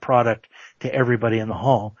pass out product to everybody in the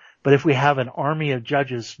hall. But if we have an army of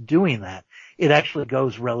judges doing that, it actually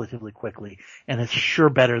goes relatively quickly. And it's sure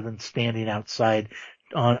better than standing outside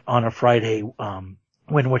on a Friday,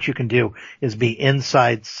 when what you can do is be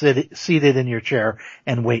inside seated in your chair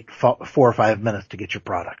and wait 4 or 5 minutes to get your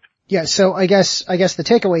product. Yeah, so I guess the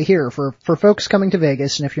takeaway here for folks coming to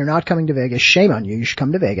Vegas, and if you're not coming to Vegas, shame on you, you should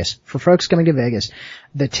come to Vegas. For folks coming to Vegas,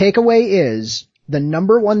 the takeaway is the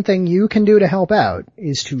number one thing you can do to help out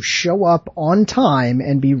is to show up on time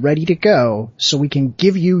and be ready to go so we can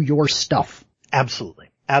give you your stuff. Absolutely.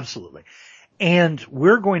 Absolutely. And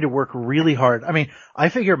we're going to work really hard. I mean, I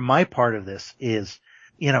figure my part of this is,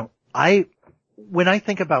 when I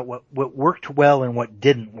think about what worked well and what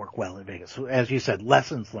didn't work well in Vegas, as you said,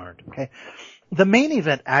 lessons learned, okay? The main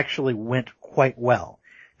event actually went quite well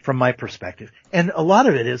from my perspective. And a lot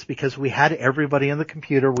of it is because we had everybody on the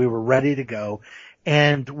computer, we were ready to go,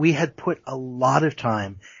 and we had put a lot of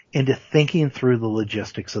time into thinking through the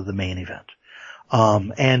logistics of the main event.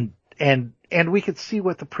 And we could see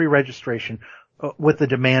what the pre-registration, what the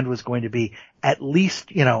demand was going to be at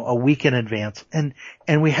least, a week in advance. And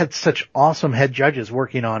we had such awesome head judges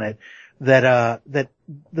working on it that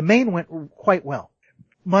the main went quite well.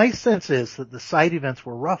 My sense is that the side events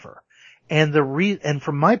were rougher. And and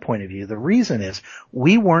from my point of view, the reason is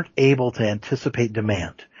we weren't able to anticipate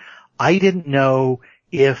demand. I didn't know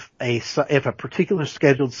if a particular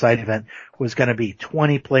scheduled side event was going to be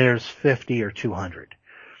 20 players, 50 or 200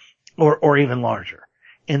 or even larger.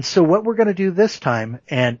 And so what we're going to do this time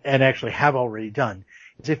and actually have already done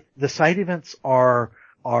is if the side events are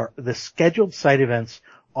the scheduled side events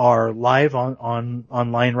are live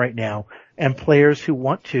online right now, and players who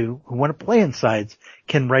want to play in sides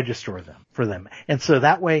can register for them. And so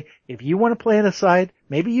that way, if you want to play in a side,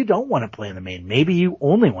 maybe you don't want to play in the main, maybe you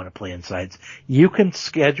only want to play in sides, you can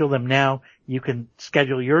schedule them now. You can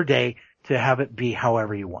schedule your day to have it be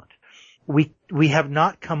however you want. We have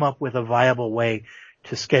not come up with a viable way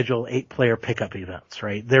to schedule 8-player pickup events,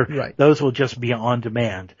 right? Right. Those will just be on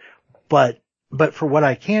demand. But for what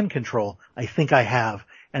I can control, I think I have,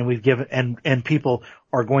 and we've given, and people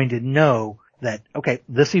are going to know that, okay,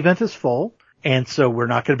 this event is full, and so we're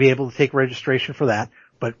not going to be able to take registration for that,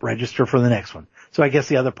 but register for the next one. So I guess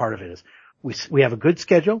the other part of it is we have a good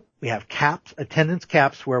schedule. We have caps, attendance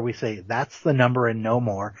caps where we say that's the number and no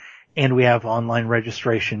more. And we have online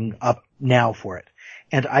registration up now for it.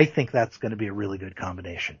 And I think that's going to be a really good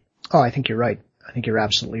combination. Oh, I think you're right. I think you're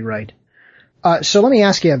absolutely right. So let me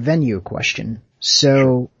ask you a venue question.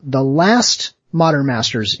 So the last Modern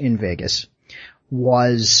Masters in Vegas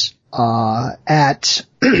was at,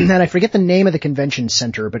 and I forget the name of the convention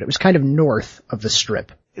center, but it was kind of north of the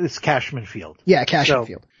Strip. It's Cashman Field. Yeah, Cashman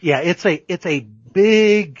Field. Yeah, it's a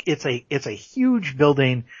huge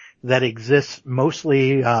building that exists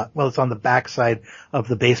mostly, it's on the backside of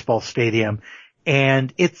the baseball stadium.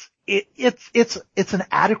 And it's an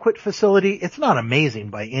adequate facility. It's not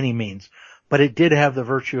amazing by any means, but it did have the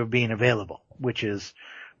virtue of being available, which, in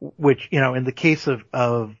the case of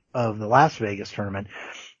the Las Vegas tournament,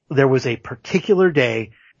 there was a particular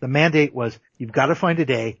day. The mandate was you've got to find a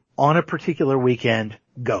day on a particular weekend,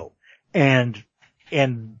 go. And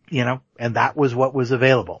that was what was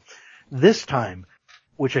available. This time,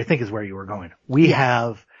 which I think is where you were going, we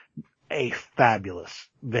have a fabulous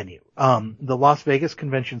venue. The Las Vegas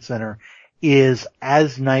Convention Center is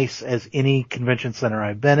as nice as any convention center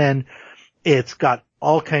I've been in. It's got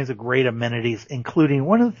all kinds of great amenities, including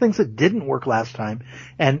one of the things that didn't work last time.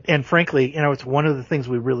 And frankly, it's one of the things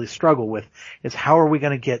we really struggle with is how are we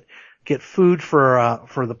going to get food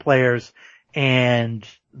for the players? And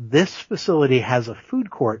this facility has a food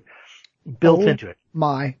court built into it.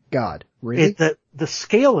 My God. Really? The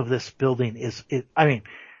scale of this building is,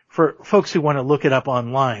 for folks who want to look it up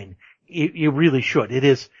online, you really should. It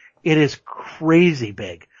is crazy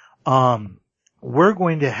big. We're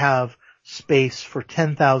going to have space for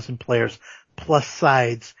 10,000 players plus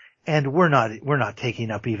sides, and we're not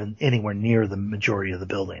taking up even anywhere near the majority of the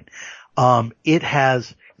building.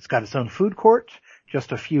 It's got its own food court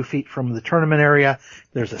just a few feet from the tournament area.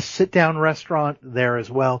 There's a sit down restaurant there as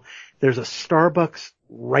well. There's a Starbucks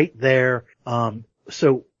right there.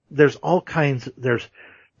 So there's all kinds,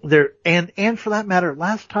 and for that matter,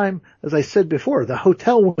 last time, as I said before, the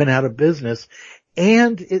hotel went out of business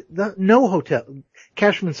and no hotel,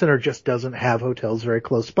 Cashman Center just doesn't have hotels very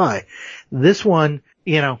close by. This one,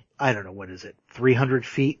 I don't know, what is it, 300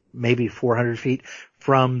 feet, maybe 400 feet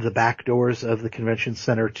from the back doors of the convention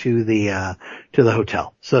center to the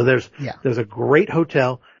hotel. So there's a great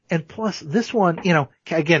hotel. And plus this one,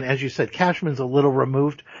 again, as you said, Cashman's a little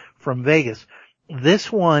removed from Vegas.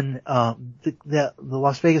 This one, the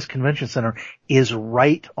Las Vegas Convention Center is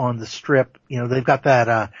right on the strip. They've got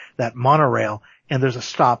that monorail, and there's a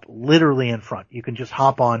stop literally in front. You can just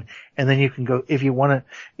hop on, and then you can go, if you want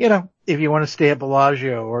to stay at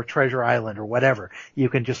Bellagio or Treasure Island or whatever, you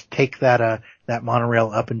can just take that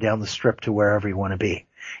monorail up and down the strip to wherever you want to be.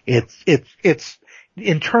 It's,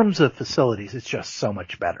 in terms of facilities, it's just so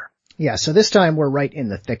much better. Yeah, so this time we're right in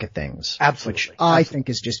the thick of things. Absolutely. Which I think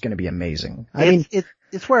is just going to be amazing.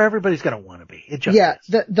 It's where everybody's going to want to be. It just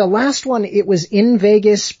is. The last one, it was in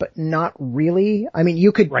Vegas, but not really. I mean,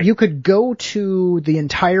 you could go to the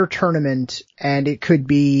entire tournament and it could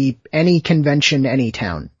be any convention, any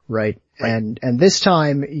town, right? And this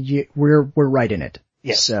time we're right in it.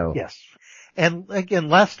 Yes. So. Yes. And again,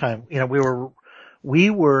 last time, we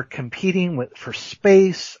were competing for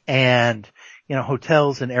space and,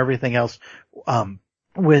 hotels and everything else,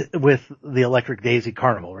 with the Electric Daisy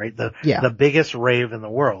Carnival, right? The biggest rave in the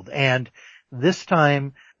world. And this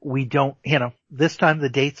time this time the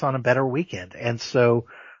date's on a better weekend. And so,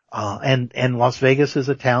 and Las Vegas is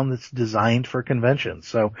a town that's designed for conventions.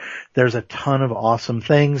 So there's a ton of awesome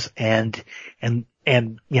things and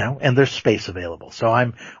there's space available. So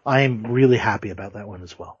I'm really happy about that one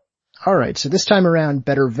as well. All right. So this time around,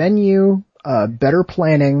 better venue, better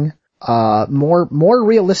planning, more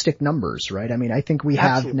realistic numbers, right? I mean, I think we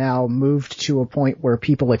have now moved to a point where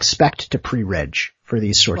people expect to pre-reg for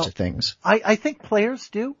these sorts of things. I think players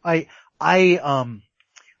do. I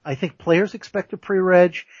think players expect to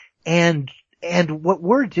pre-reg, and what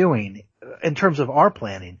we're doing in terms of our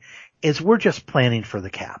planning is we're just planning for the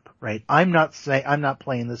cap, right? I'm not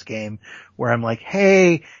playing this game where I'm like,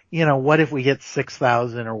 hey, what if we get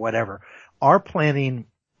 6,000 or whatever? Our planning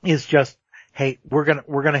is just, hey, we're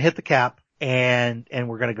gonna hit the cap and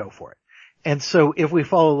we're gonna go for it. And so if we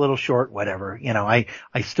fall a little short, whatever, I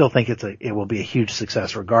still think it will be a huge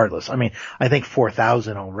success regardless. I mean, I think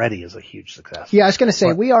 4,000 already is a huge success. Yeah, I was gonna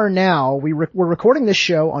say, we're recording this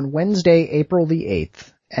show on Wednesday, April the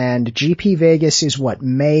 8th, and GP Vegas is what,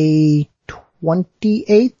 May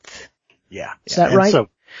 28th? Yeah. Is that right?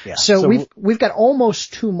 So we've got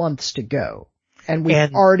almost 2 months to go, and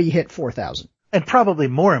we've already hit 4,000. And probably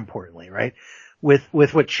more importantly, right, with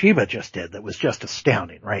what Chiba just did, that was just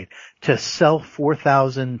astounding, right? To sell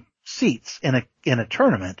 4,000 seats in a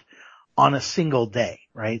tournament on a single day,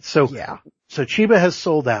 right? So Chiba has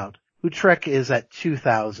sold out. Utrecht is at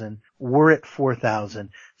 2,000. We're at 4,000.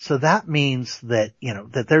 So that means that,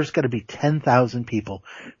 that there's going to be 10,000 people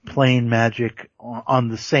playing Magic on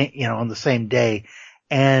the same day.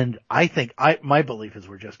 And I think my belief is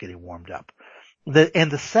we're just getting warmed up.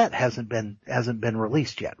 The set hasn't been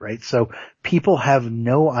released yet, right? So people have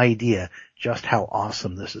no idea just how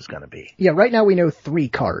awesome this is going to be. Yeah, right now we know 3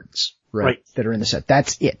 cards, right, that are in the set.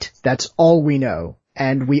 That's it. That's all we know.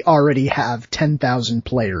 And we already have 10,000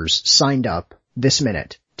 players signed up this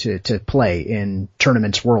minute to play in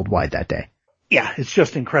tournaments worldwide that day. Yeah, it's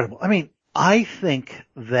just incredible. I mean, I think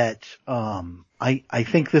that, I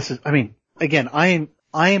think this is, I mean, again, I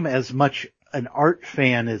am as much an art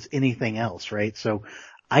fan as anything else, right? So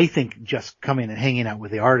I think just coming and hanging out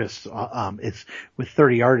with the artists, it's with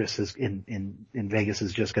 30 artists in Vegas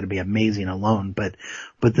is just going to be amazing alone. But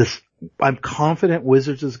I'm confident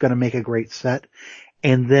Wizards is going to make a great set.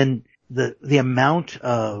 And then the amount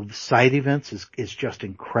of side events is just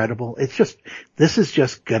incredible. This is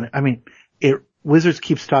just Wizards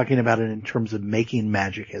keeps talking about it in terms of making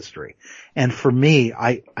Magic history. And for me,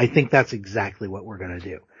 I think that's exactly what we're going to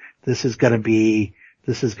do. This is going to be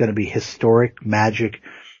historic Magic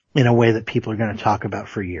in a way that people are going to talk about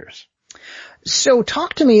for years. So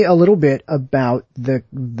talk to me a little bit about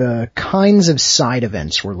the kinds of side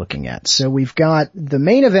events we're looking at. So we've got the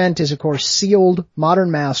main event is of course sealed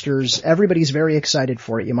Modern Masters. Everybody's very excited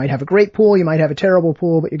for it. You might have a great pool, you might have a terrible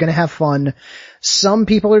pool, but you're going to have fun. Some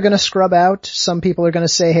people are going to scrub out. Some people are going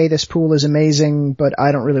to say, hey, this pool is amazing, but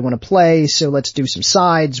I don't really want to play, so let's do some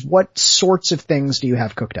sides. What sorts of things do you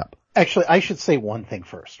have cooked up? Actually, I should say one thing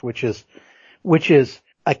first, which is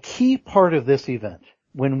a key part of this event.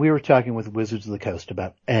 When we were talking with Wizards of the Coast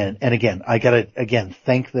about, and again, I gotta,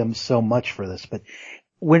 thank them so much for this, but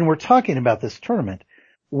when we're talking about this tournament,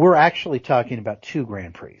 we're actually talking about 2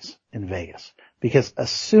 Grand Prix in Vegas. Because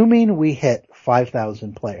assuming we hit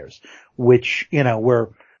 5,000 players, which,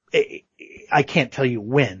 I can't tell you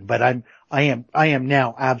when, but I am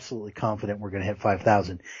now absolutely confident we're gonna hit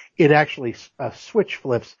 5,000. It actually, switch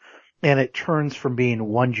flips and it turns from being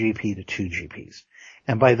 1 GP to 2 GPs.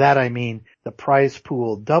 And by that I mean the prize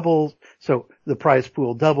pool doubles. So the prize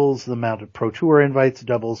pool doubles, the amount of Pro Tour invites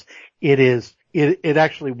doubles. It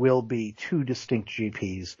actually will be 2 distinct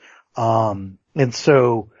GPs. And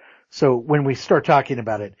so when we start talking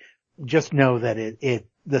about it, just know that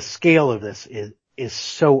the scale of this is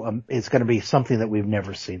going to be something that we've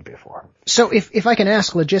never seen before. So if I can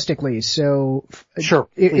ask logistically, sure,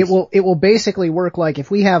 it will basically work like if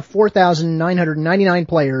we have 4,999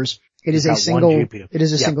 players, it is a single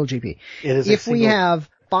GP. If we have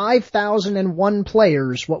 5,001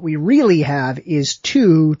 players, what we really have is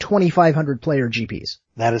 2 2,500 player GPs.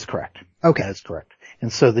 That is correct. Okay. That is correct.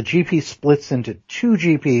 And so the GP splits into 2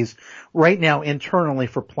 GPs. Right now, internally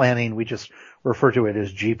for planning, we just refer to it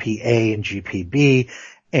as GPA and GPB.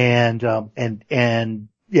 And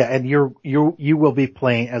you will be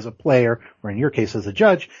playing as a player, or in your case as a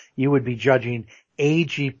judge, you would be judging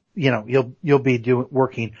you'll be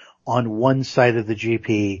working on one side of the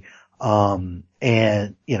GP,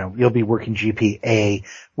 and you'll be working GPA,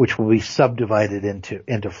 which will be subdivided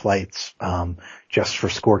into flights, just for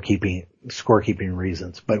scorekeeping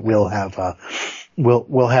reasons. But we'll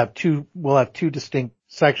have two distinct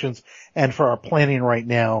sections. And for our planning right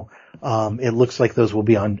now, it looks like those will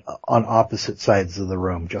be on opposite sides of the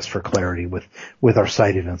room, just for clarity with our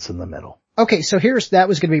side events in the middle. Okay, so that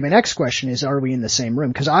was going to be my next question is, are we in the same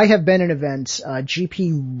room? Because I have been in events,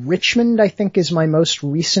 GP Richmond, I think, is my most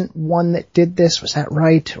recent one that did this. Was that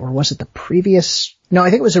right? Or was it the previous? No, I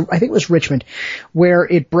think it was Richmond, where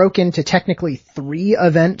it broke into technically 3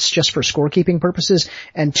 events just for scorekeeping purposes,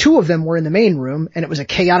 and 2 of them were in the main room, and it was a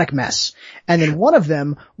chaotic mess. And then one of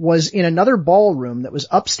them was in another ballroom that was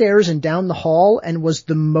upstairs and down the hall, and was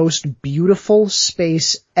the most beautiful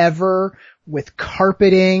space ever, with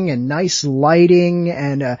carpeting and nice lighting,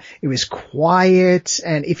 and it was quiet,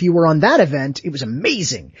 and if you were on that event, it was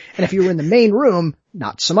amazing. And if you were in the main room,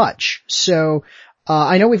 not so much. So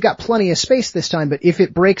I know we've got plenty of space this time, but if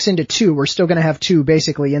it breaks into 2, we're still going to have 2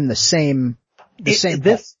 basically in the same.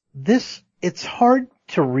 It's hard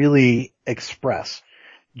to really express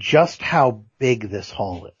just how big this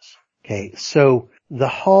hall is. Okay, so the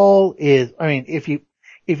hall is, if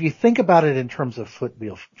you think about it in terms of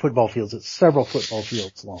football fields, it's several football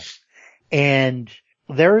fields long. And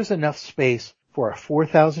there is enough space for a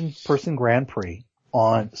 4,000 person Grand Prix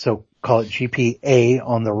so call it GPA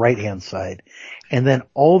on the right hand side. And then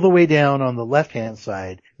all the way down on the left hand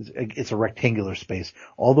side, it's a rectangular space.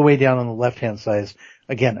 All the way down on the left hand side is,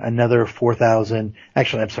 again, another 4,000.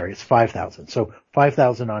 Actually, I'm sorry, it's 5,000. So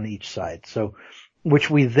 5,000 on each side. So, which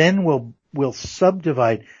we then will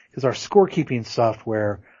subdivide, because our scorekeeping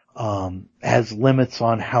software has limits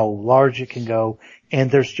on how large it can go,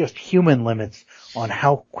 and there's just human limits on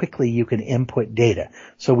how quickly you can input data.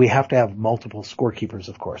 So we have to have multiple scorekeepers,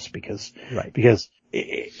 of course, because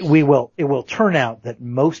it will turn out that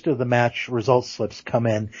most of the match result slips come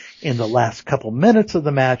in the last couple minutes of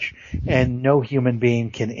the match, and no human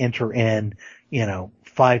being can enter in,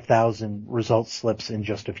 5,000 result slips in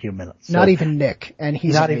just a few minutes. Not even Nick, and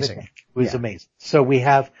he's amazing. He's amazing. So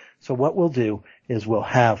what we'll do is we'll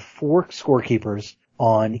have 4 scorekeepers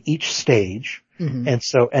on each stage. Mm-hmm.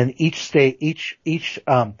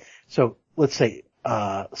 So let's say,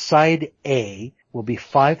 side A will be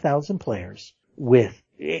 5,000 players with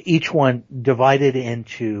each one divided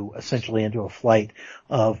essentially into a flight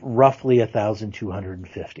of roughly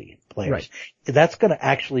 1,250 players. Right. That's going to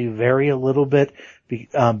actually vary a little bit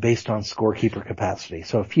based on scorekeeper capacity.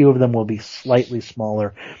 So a few of them will be slightly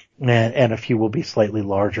smaller and a few will be slightly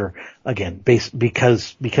larger, again,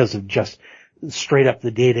 because of just straight up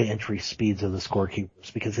the data entry speeds of the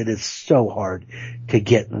scorekeepers, because it is so hard to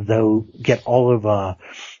get all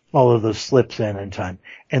of those slips in time.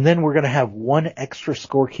 And then we're going to have one extra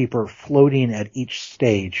scorekeeper floating at each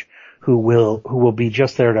stage who will be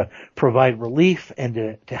just there to provide relief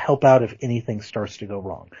and to help out if anything starts to go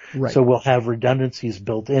wrong. Right. So we'll have redundancies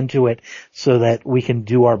built into it so that we can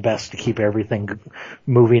do our best to keep everything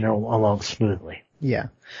moving along smoothly. Yeah.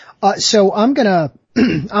 So I'm gonna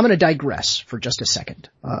digress for just a second,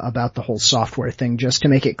 about the whole software thing, just to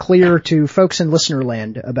make it clear to folks in listener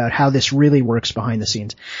land about how this really works behind the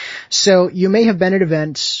scenes. So you may have been at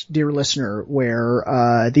events, dear listener,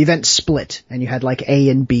 where, the event split and you had like A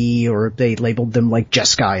and B, or they labeled them like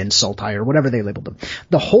Jeskai and Sultai or whatever they labeled them.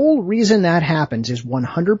 The whole reason that happens is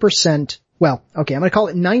 100%, well, okay, I'm going to call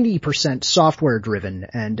it 90% software driven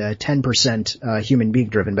and 10% human being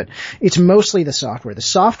driven, but it's mostly the software. The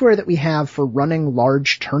software that we have for running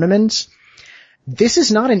large tournaments, this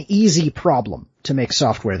is not an easy problem to make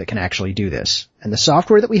software that can actually do this. And the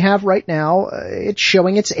software that we have right now, it's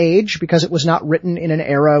showing its age because it was not written in an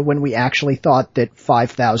era when we actually thought that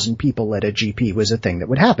 5,000 people at a GP was a thing that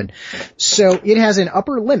would happen. So it has an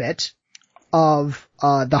upper limit of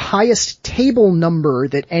the highest table number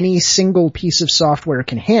that any single piece of software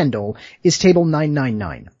can handle is table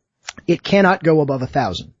 999. It cannot go above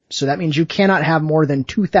 1,000. So that means you cannot have more than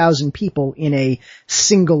 2,000 people in a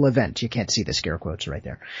single event. You can't see the scare quotes right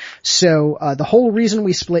there. So the whole reason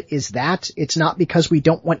we split is that it's not because we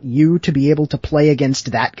don't want you to be able to play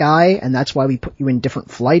against that guy, and that's why we put you in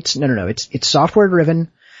different flights. No. It's software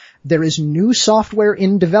driven. There is new software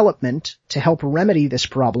in development to help remedy this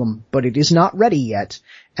problem, but it is not ready yet.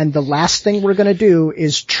 And the last thing we're going to do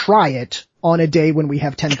is try it on a day when we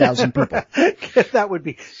have 10,000 people. That would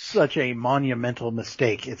be such a monumental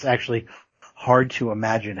mistake. It's actually hard to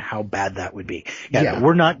imagine how bad that would be. Yeah.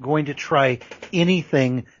 We're not going to try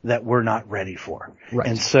anything that we're not ready for. Right.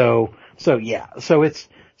 And so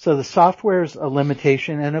the software's a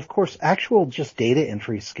limitation, and of course, actual just data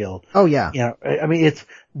entry skill. Oh yeah. You know, I mean,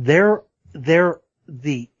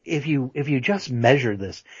 if you just measure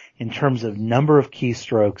this in terms of number of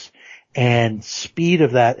keystrokes and speed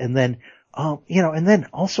of that, and then, and then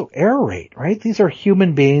also error rate, right? These are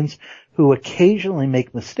human beings who occasionally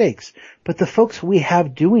make mistakes, but the folks we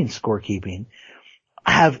have doing scorekeeping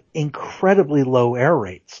have incredibly low error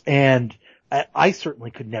rates, and I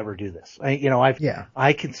certainly could never do this. I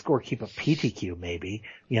can scorekeep a PTQ maybe,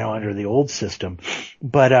 under the old system,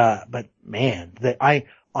 but man, I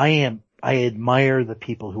admire the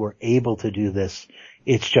people who are able to do this.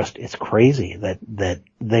 It's crazy that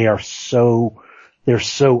they're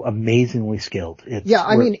so amazingly skilled.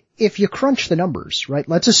 I mean, if you crunch the numbers, right?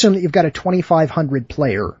 Let's assume that you've got a 2,500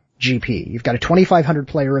 player GP. You've got a 2,500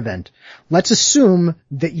 player event. Let's assume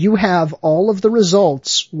that you have all of the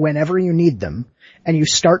results whenever you need them, and you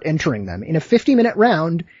start entering them. In a 50-minute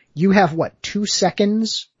round, you have 2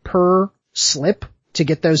 seconds per slip to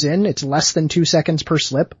get those in? It's less than 2 seconds per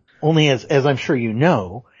slip? Only as I'm sure you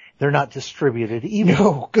know, they're not distributed evenly.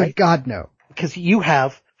 No, good God, no. Because you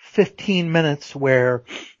have 15 minutes where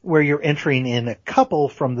you're entering in a couple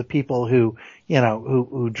from the people who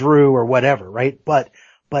drew or whatever, right? But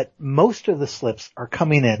most of the slips are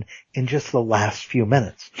coming in just the last few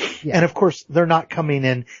minutes. Yeah. And of course, they're not coming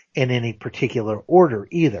in any particular order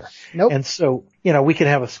either. Nope. And so, we can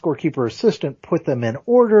have a scorekeeper assistant put them in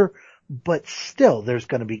order, but still there's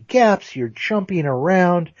going to be gaps. You're jumping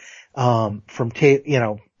around, you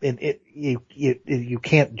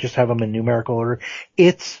can't just have them in numerical order.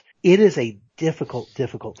 It is a difficult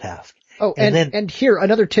task. Oh, and here,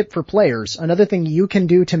 another tip for players. Another thing you can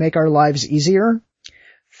do to make our lives easier: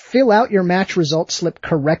 fill out your match result slip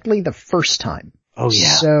correctly the first time. Oh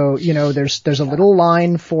yeah. So, there's a little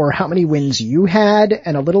line for how many wins you had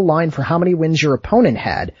and a little line for how many wins your opponent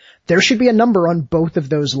had. There should be a number on both of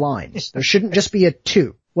those lines. There shouldn't just be a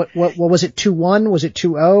 2. What was it, 2-1? Was it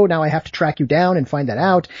 2-0? Now I have to track you down and find that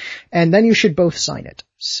out. And then you should both sign it.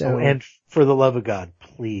 So. Oh, and for the love of God,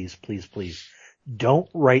 please, don't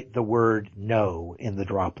write the word no in the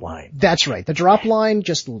drop line. That's right. The drop line,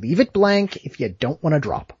 just leave it blank if you don't want to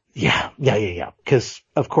drop. Yeah. Because,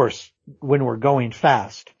 of course, when we're going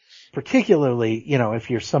fast, particularly, if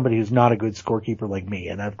you're somebody who's not a good scorekeeper like me,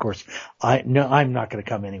 and of course, I'm not going to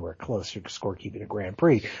come anywhere close to scorekeeping a Grand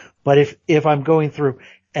Prix, but if I'm going through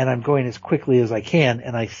and I'm going as quickly as I can,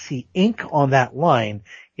 and I see ink on that line,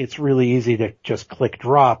 it's really easy to just click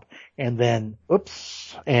drop, and then,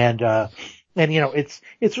 oops, and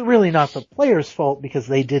it's really not the player's fault because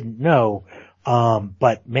they didn't know,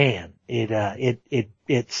 but man,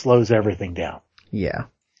 it slows everything down. Yeah,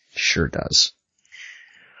 sure does.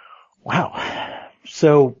 Wow.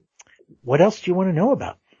 So, what else do you want to know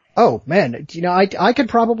about? Oh man, I could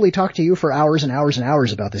probably talk to you for hours and hours and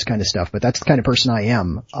hours about this kind of stuff, but that's the kind of person I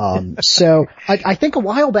am. So I think a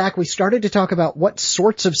while back we started to talk about what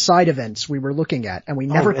sorts of side events we were looking at, and we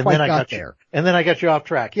never quite got there. And then I got you off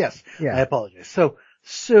track. Yes. Yeah. I apologize.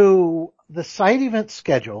 So the side event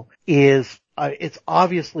schedule is, it's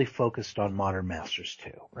obviously focused on Modern Masters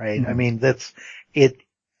 2, right? Mm-hmm. I mean, that's it.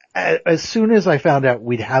 As soon as I found out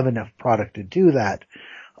we'd have enough product to do that,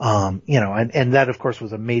 and that of course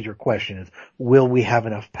was a major question is, will we have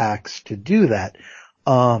enough packs to do that?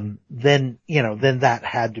 Then that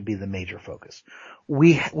had to be the major focus.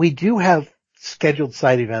 We do have scheduled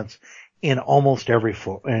side events in almost every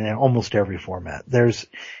format. There's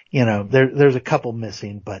a couple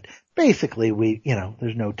missing, but basically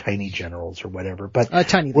there's no tiny generals or whatever, but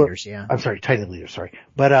tiny leaders, yeah. I'm sorry, tiny leaders, sorry.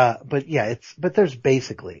 But there's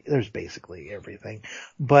basically everything.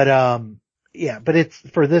 But it's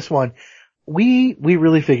for this one, we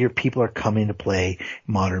really figure people are coming to play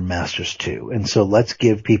Modern Masters 2. And so let's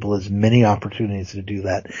give people as many opportunities to do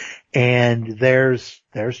that. And there's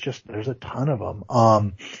a ton of them.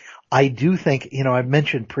 I do think, I've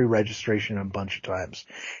mentioned pre-registration a bunch of times.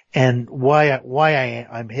 And why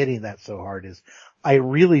I'm hitting that so hard is I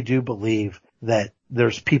really do believe that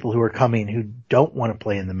there's people who are coming who don't want to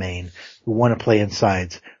play in the main, who want to play in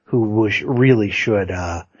sides, who really should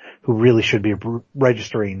be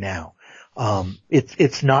registering now.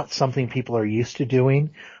 It's not something people are used to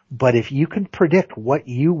doing, but if you can predict what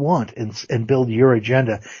you want and build your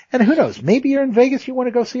agenda, and who knows, maybe you're in Vegas, you want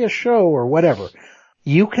to go see a show or whatever,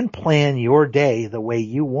 you can plan your day the way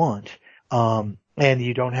you want, and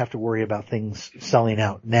you don't have to worry about things selling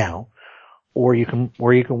out now, or you can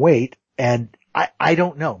wait, and I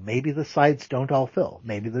don't know, maybe the sides don't all fill,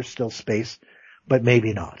 maybe there's still space, but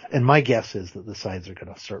maybe not. And my guess is that the sides are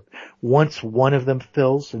going to start. Once one of them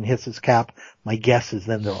fills and hits its cap, my guess is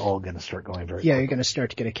then they're all going to start going very quickly. You're going to start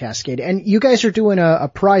to get a cascade. And you guys are doing a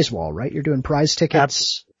prize wall, right? You're doing prize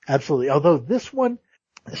tickets? Absolutely. Although this one,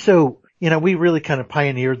 so, we really kind of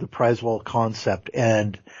pioneered the prize wall concept,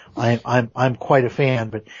 and I'm quite a fan,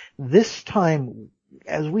 but this time,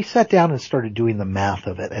 as we sat down and started doing the math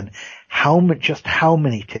of it and how many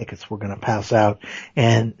tickets we're going to pass out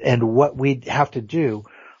and what we'd have to do,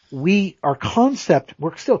 our concept,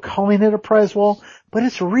 we're still calling it a prize wall, but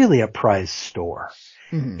it's really a prize store.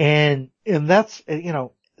 Mm-hmm. And that's,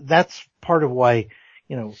 that's part of why,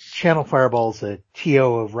 Channel Fireball's a TO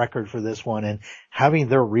of record for this one, and having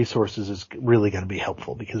their resources is really going to be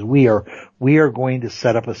helpful because we are going to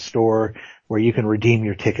set up a store where you can redeem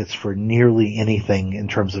your tickets for nearly anything in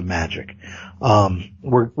terms of Magic.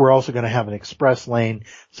 We're also going to have an express lane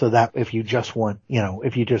so that if you just want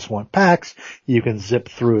packs, you can zip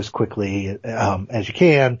through as quickly, as you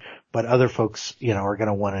can. But other folks, are going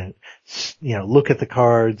to want to, look at the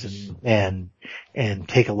cards and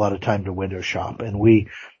take a lot of time to window shop. And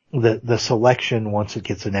the selection, once it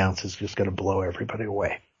gets announced, is just going to blow everybody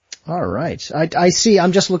away. All right. I see.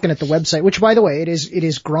 I'm just looking at the website, which, by the way, it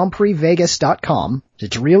is grandprixvegas.com.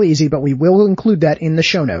 It's real easy, but we will include that in the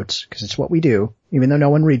show notes because it's what we do, even though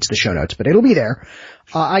no one reads the show notes, but it'll be there.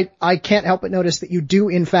 I can't help but notice that you do,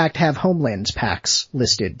 in fact, have Homelands packs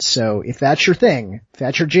listed. So if that's your thing, if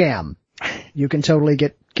that's your jam, you can totally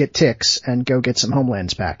get ticks and go get some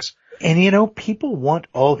Homelands packs. And people want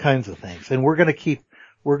all kinds of things, and we're gonna keep,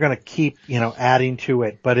 adding to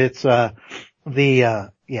it, but it's,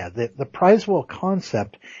 the prize wall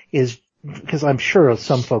concept is, because I'm sure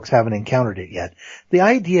some folks haven't encountered it yet. The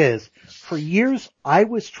idea is, for years, I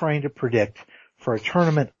was trying to predict for a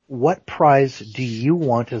tournament, what prize do you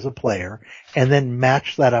want as a player, and then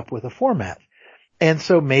match that up with a format. And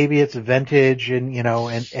so maybe it's vintage and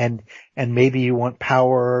maybe you want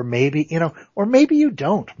power, or maybe you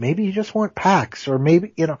don't. Maybe you just want packs, or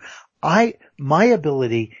maybe, my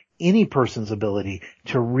ability, any person's ability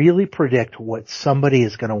to really predict what somebody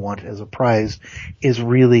is going to want as a prize is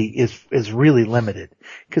really limited.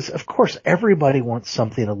 Because of course everybody wants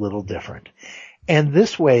something a little different. And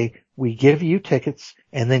this way we give you tickets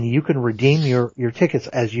and then you can redeem your tickets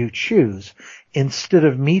as you choose instead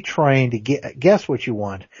of me trying to guess what you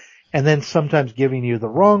want. and then sometimes giving you the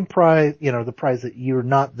wrong prize, the prize that you're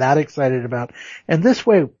not that excited about. And this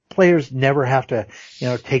way, players never have to,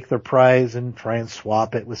 take their prize and try and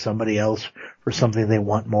swap it with somebody else for something they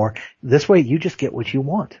want more. This way, you just get what you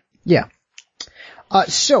want. Yeah.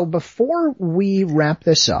 So before we wrap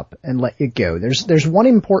this up and let you go, there's one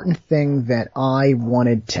important thing that I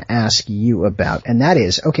wanted to ask you about, and that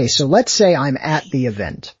is, okay, so let's say I'm at the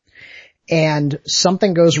event and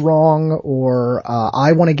something goes wrong, or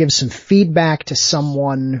I want to give some feedback to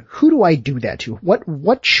someone. Who do I do that to?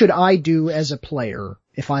 What should I do as a player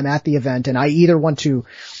if I'm at the event and I either want to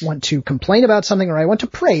complain about something or I want to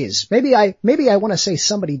praise? Maybe I want to say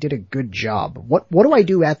somebody did a good job. What do I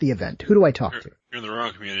do at the event? Who do I talk to? You're in the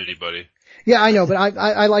wrong community, buddy. Yeah, I know, but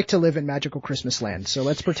I like to live in magical Christmas land, so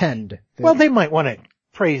let's pretend. Well, they might want to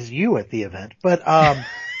praise you at the event, but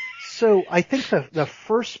so I think the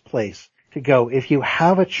first place to go, if you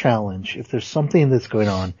have a challenge, if there's something that's going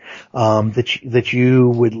on that you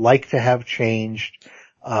would like to have changed,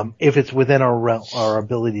 if it's within our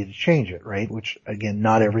ability to change it, right? Which again,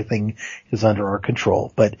 not everything is under our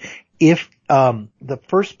control, but if the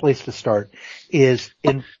first place to start is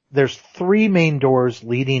there's 3 main doors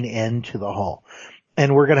leading into the hall,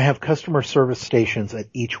 and we're going to have customer service stations at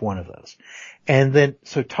each one of those. And then,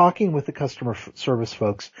 so talking with the customer service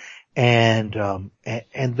folks, and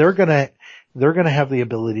they're going to have the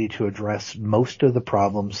ability to address most of the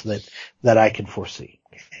problems that I can foresee.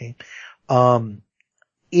 Okay.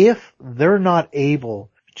 If they're not able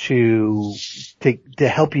to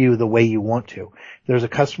help you the way you want to, there's a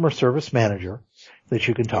customer service manager that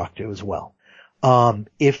you can talk to as well.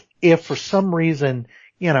 If for some reason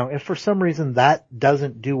that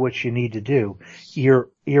doesn't do what you need to do, you're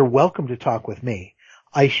welcome to talk with me.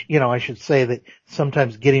 I should say that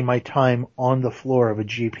sometimes getting my time on the floor of a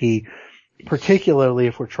GP, particularly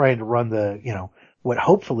if we're trying to run what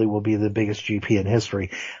hopefully will be the biggest GP in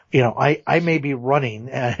history, I may be running,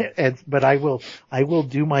 but I will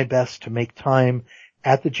do my best to make time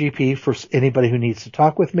at the GP for anybody who needs to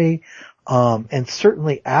talk with me, and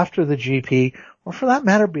certainly after the GP, or for that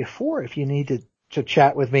matter before, if you need to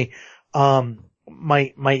chat with me.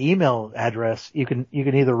 My email address, you can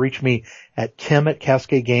either reach me at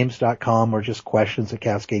tim@cascadegames.com or just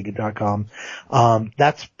questions@cascade.com.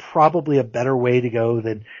 That's probably a better way to go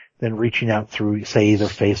than reaching out through, say, either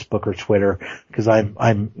Facebook or Twitter, because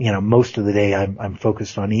I'm most of the day I'm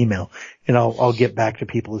focused on email, and I'll get back to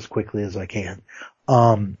people as quickly as I can.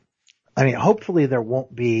 Hopefully there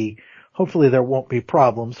won't be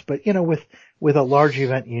problems, but with a large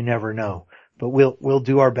event, you never know, but we'll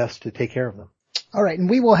do our best to take care of them. All right, and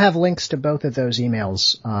we will have links to both of those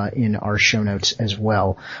emails in our show notes as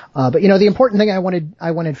well. But the important thing I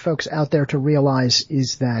wanted folks out there to realize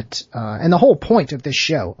is that and the whole point of this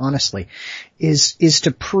show, honestly, is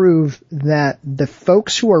to prove that the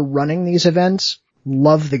folks who are running these events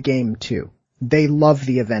love the game too. They love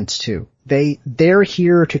the events too. They're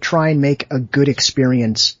here to try and make a good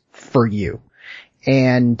experience for you.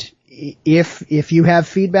 And if you have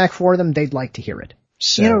feedback for them, they'd like to hear it.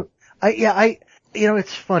 So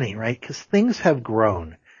it's funny, right? Because things have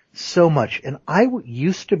grown so much, and I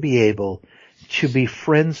used to be able to be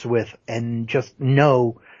friends with and just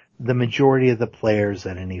know the majority of the players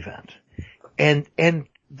at an event, and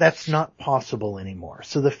that's not possible anymore.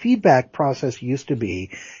 So the feedback process used to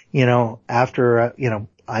be, after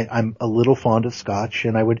I'm a little fond of scotch,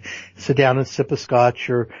 and I would sit down and sip a scotch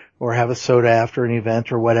or have a soda after an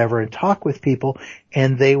event or whatever and talk with people,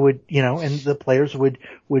 and they would, and the players would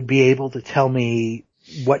be able to tell me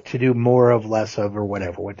what to do more of, less of, or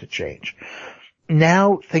whatever, what to change.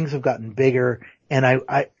 Now things have gotten bigger, and I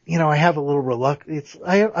have a little reluctance.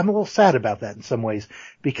 I'm a little sad about that in some ways,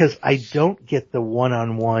 because I don't get the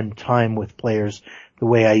one-on-one time with players the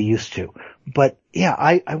way I used to. But yeah,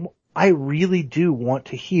 I really do want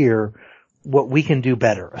to hear what we can do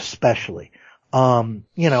better, especially.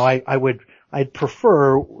 I'd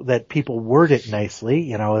prefer that people word it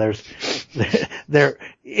nicely.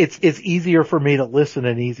 It's easier for me to listen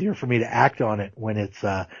and easier for me to act on it when it's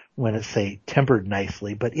say tempered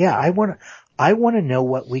nicely. But yeah, I want to know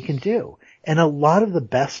what we can do. And a lot of the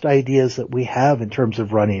best ideas that we have in terms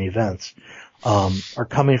of running events, are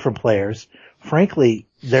coming from players. Frankly,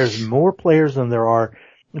 there's more players than there are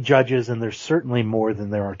judges, and there's certainly more than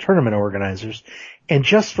there are tournament organizers. And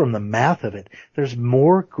just from the math of it, there's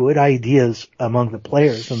more good ideas among the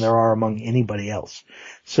players than there are among anybody else.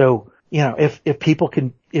 So, if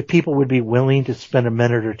people would be willing to spend a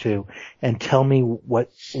minute or two and tell me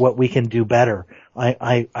what we can do better,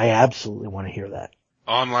 I absolutely want to hear that.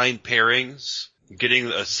 Online pairings, getting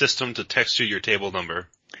a system to text you your table number.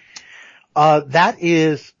 That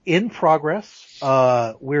is in progress.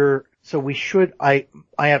 I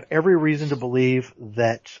have every reason to believe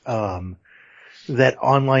that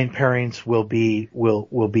online pairings will be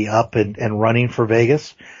up and running for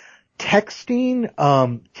Vegas.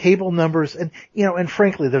 Texting, table numbers, and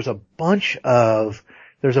frankly, there's a bunch of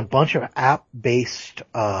app-based,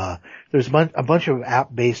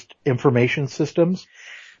 app-based information systems,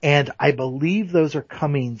 and I believe those are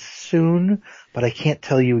coming soon, but I can't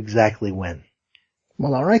tell you exactly when.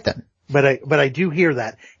 Well, all right then. But I do hear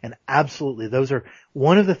that, and absolutely, those are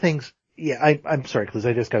one of the things. Yeah, I'm sorry, because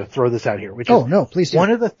I just got to throw this out here. No, please do. One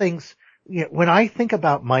of the things, when I think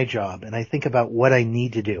about my job and I think about what I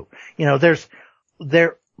need to do,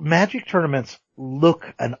 Magic tournaments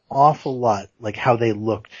look an awful lot like how they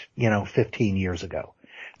looked, 15 years ago.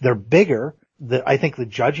 They're bigger. I think the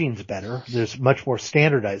judging's better. There's much more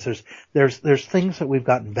standardized. There's things that we've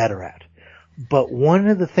gotten better at. But one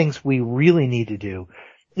of the things we really need to do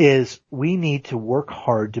is we need to work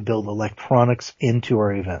hard to build electronics into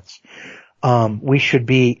our events. You should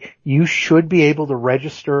be able to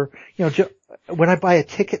register, when I buy a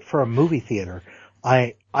ticket for a movie theater,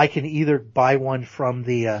 I can either buy one from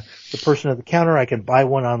the person at the counter, I can buy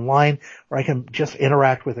one online, or I can just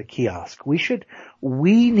interact with a kiosk.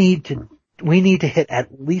 We need to hit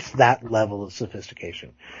at least that level of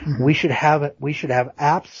sophistication. Mm-hmm. We should have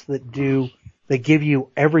apps that give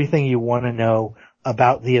you everything you want to know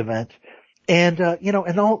about the event. And,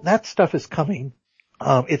 and all that stuff is coming.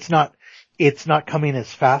 It's not coming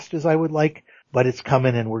as fast as I would like, but it's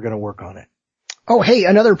coming and we're going to work on it. Oh, hey,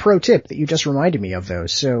 another pro tip that you just reminded me of though.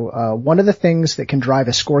 So, one of the things that can drive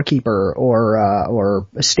a scorekeeper or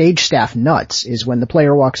a stage staff nuts is when the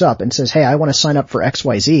player walks up and says, hey, I want to sign up for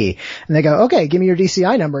XYZ. And they go, okay, give me your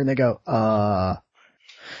DCI number. And they go,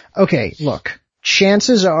 okay, look.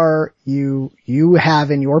 Chances are you have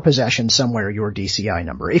in your possession somewhere your DCI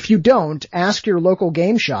number. If you don't, ask your local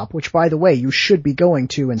game shop, which by the way, you should be going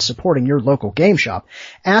to and supporting your local game shop.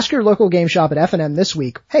 Ask your local game shop at F&M this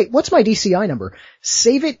week, hey, what's my DCI number?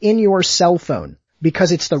 Save it in your cell phone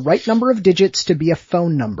because it's the right number of digits to be a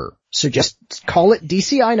phone number. So just call it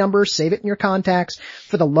DCI number, save it in your contacts.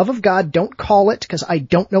 For the love of God, don't call it because I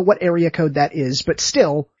don't know what area code that is, but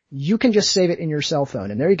still, you can just save it in your cell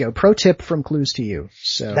phone. And there you go. Pro tip from Clues to you.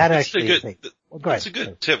 So that's a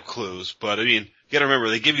good tip, Clues. But I mean, you gotta remember,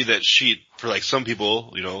 they give you that sheet for like some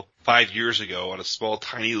people, 5 years ago on a small,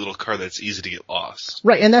 tiny little card that's easy to get lost.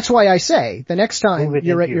 Right. And that's why I say the next time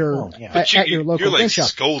you're at your local game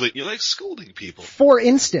shop. You're like scolding people. For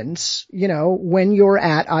instance, when you're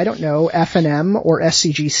at, I don't know, F&M or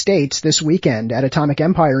SCG States this weekend at Atomic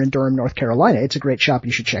Empire in Durham, North Carolina, it's a great shop.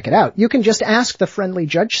 You should check it out. You can just ask the friendly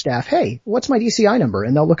judge staff, hey, what's my DCI number?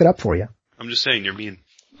 And they'll look it up for you. I'm just saying you're mean.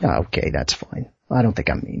 Okay, that's fine. I don't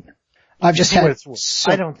think I'm mean. I've just had.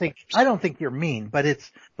 I don't think you're mean, but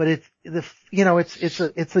it's the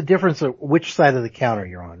difference of which side of the counter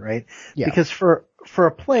you're on, right? Yeah. Because for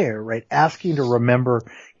a player, right, asking to remember,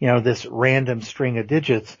 this random string of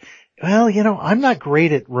digits, well, I'm not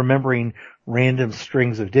great at remembering random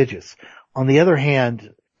strings of digits. On the other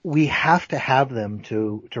hand, we have to have them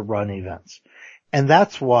to run events. And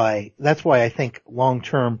that's why I think long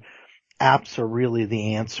term apps are really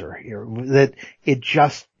the answer here. That it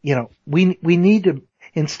just, we need to,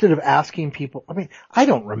 instead of asking people, I mean, I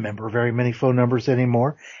don't remember very many phone numbers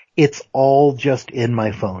anymore. It's all just in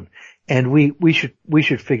my phone. And we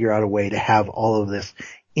should figure out a way to have all of this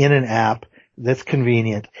in an app that's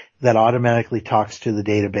convenient, that automatically talks to the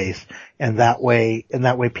database, and that way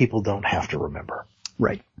people don't have to remember.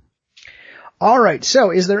 Right. All right.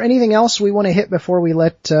 So is there anything else we want to hit before we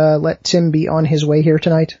let Tim be on his way here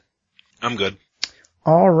tonight? I'm good.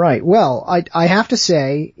 All right. Well, I have to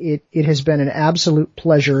say it has been an absolute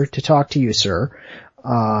pleasure to talk to you, sir.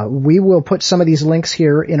 We will put some of these links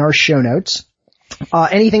here in our show notes.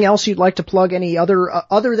 Anything else you'd like to plug? Any other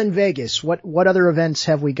than Vegas? What other events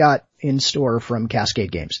have we got in store from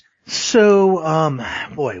Cascade Games? So,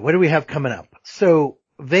 what do we have coming up? So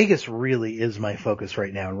Vegas really is my focus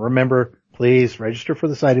right now. And remember, please register for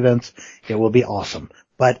the side events. It will be awesome.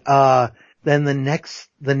 But, then the next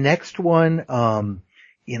one,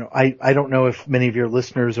 I don't know if many of your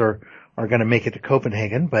listeners are going to make it to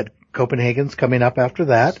Copenhagen, but Copenhagen's coming up after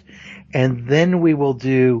that. And then we will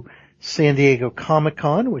do San Diego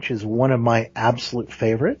Comic-Con, which is one of my absolute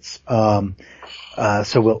favorites. You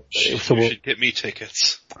should get me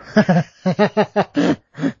tickets.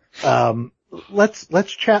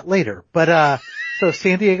 Let's chat later. But, so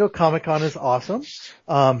San Diego Comic-Con is awesome.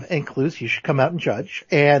 And Clues, you should come out and judge.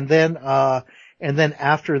 And then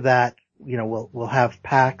after that, we'll have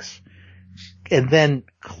PAX, then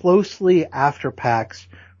closely after PAX,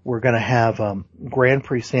 we're going to have Grand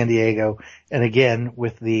Prix San Diego, and again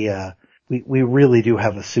with the we really do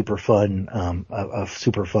have a super fun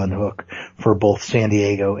hook for both San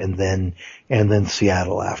Diego and then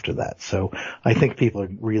Seattle after that. So I think people are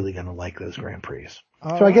really going to like those Grand Prix.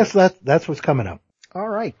 So I guess that's what's coming up. All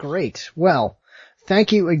right, great. Well,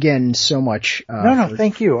 thank you again so much.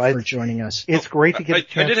 Thank you for joining us. It's great to get a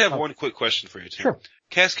chance. I did have one quick question for you too. Sure.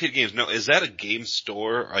 Cascade Games. Now, is that a game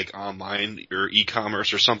store, like online or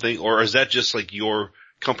e-commerce or something, or is that just like your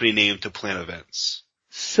company name to plan events?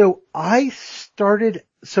 So I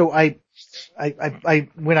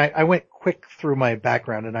went quick through my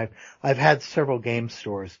background, and I've had several game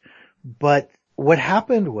stores, but what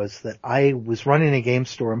happened was that I was running a game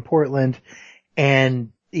store in Portland,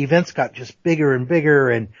 and events got just bigger and bigger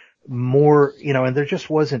and more, and there just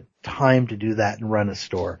wasn't time to do that and run a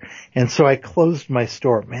store. And so I closed my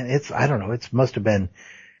store. Man, it's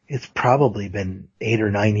probably been 8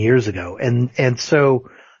 or 9 years ago. And so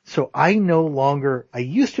I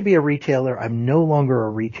used to be a retailer. I'm no longer a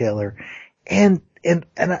retailer. And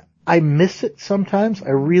I miss it sometimes. I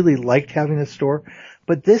really liked having a store,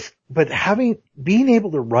 but being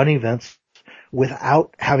able to run events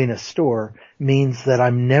without having a store means that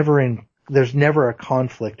there's never a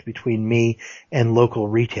conflict between me and local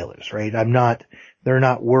retailers, right? They're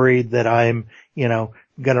not worried that I'm,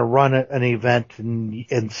 gonna run an event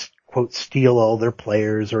and quote, steal all their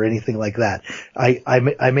players or anything like that.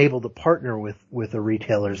 I'm able to partner with the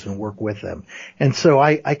retailers and work with them. And so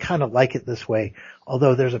I kind of like it this way,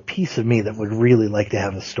 although there's a piece of me that would really like to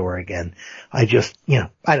have a store again. I just,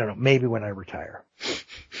 I don't know, maybe when I retire.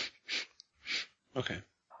 Okay.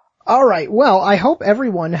 All right. Well, I hope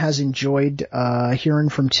everyone has enjoyed hearing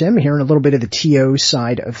from Tim, hearing a little bit of the TO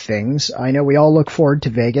side of things. I know we all look forward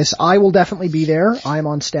to Vegas. I will definitely be there. I'm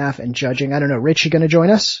on staff and judging. I don't know, Rich, you going to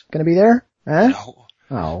join us? Going to be there? No.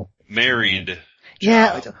 Oh. Married.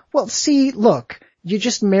 Yeah. Well, see, look, you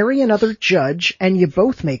just marry another judge and you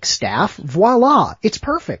both make staff. Voila. It's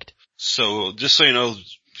perfect. So, just so you know,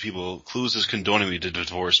 people, Clues is condoning me to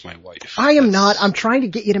divorce my wife. I am not. I'm trying to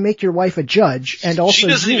get you to make your wife a judge and also she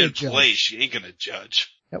doesn't even judge. play. She ain't gonna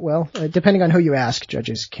judge. Well, depending on who you ask,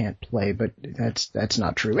 judges can't play, but that's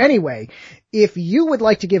not true. Anyway, if you would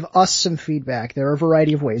like to give us some feedback, there are a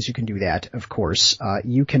variety of ways you can do that, of course.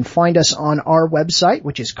 You can find us on our website,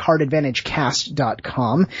 which is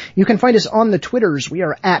cardadvantagecast.com. You can find us on the Twitters. We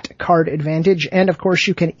are at cardadvantage. And of course,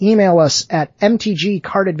 you can email us at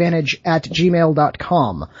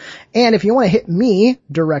mtgcardadvantage@gmail.com. And if you want to hit me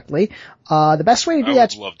directly, the best way to do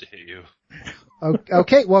that. I would love to hit you.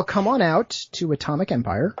 Okay, well, come on out to Atomic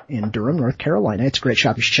Empire in Durham, North Carolina. It's a great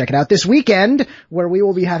shop. You should check it out this weekend, where we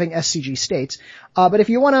will be having SCG States. But if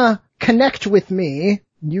you want to connect with me,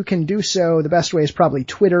 you can do so. The best way is probably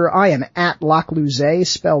Twitter. I am at Locluze,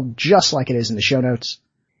 spelled just like it is in the show notes.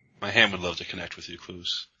 My ham would love to connect with you,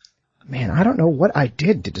 Clues. Man, I don't know what I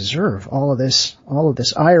did to deserve all of this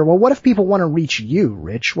ire. Well, what if people want to reach you,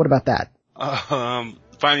 Rich? What about that?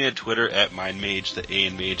 Find me on Twitter at MindMage. The A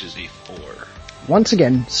in Mage is a 4. Once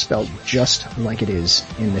again, spelled just like it is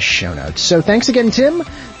in the show notes. So thanks again, Tim.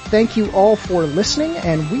 Thank you all for listening,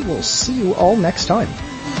 and we will see you all next time.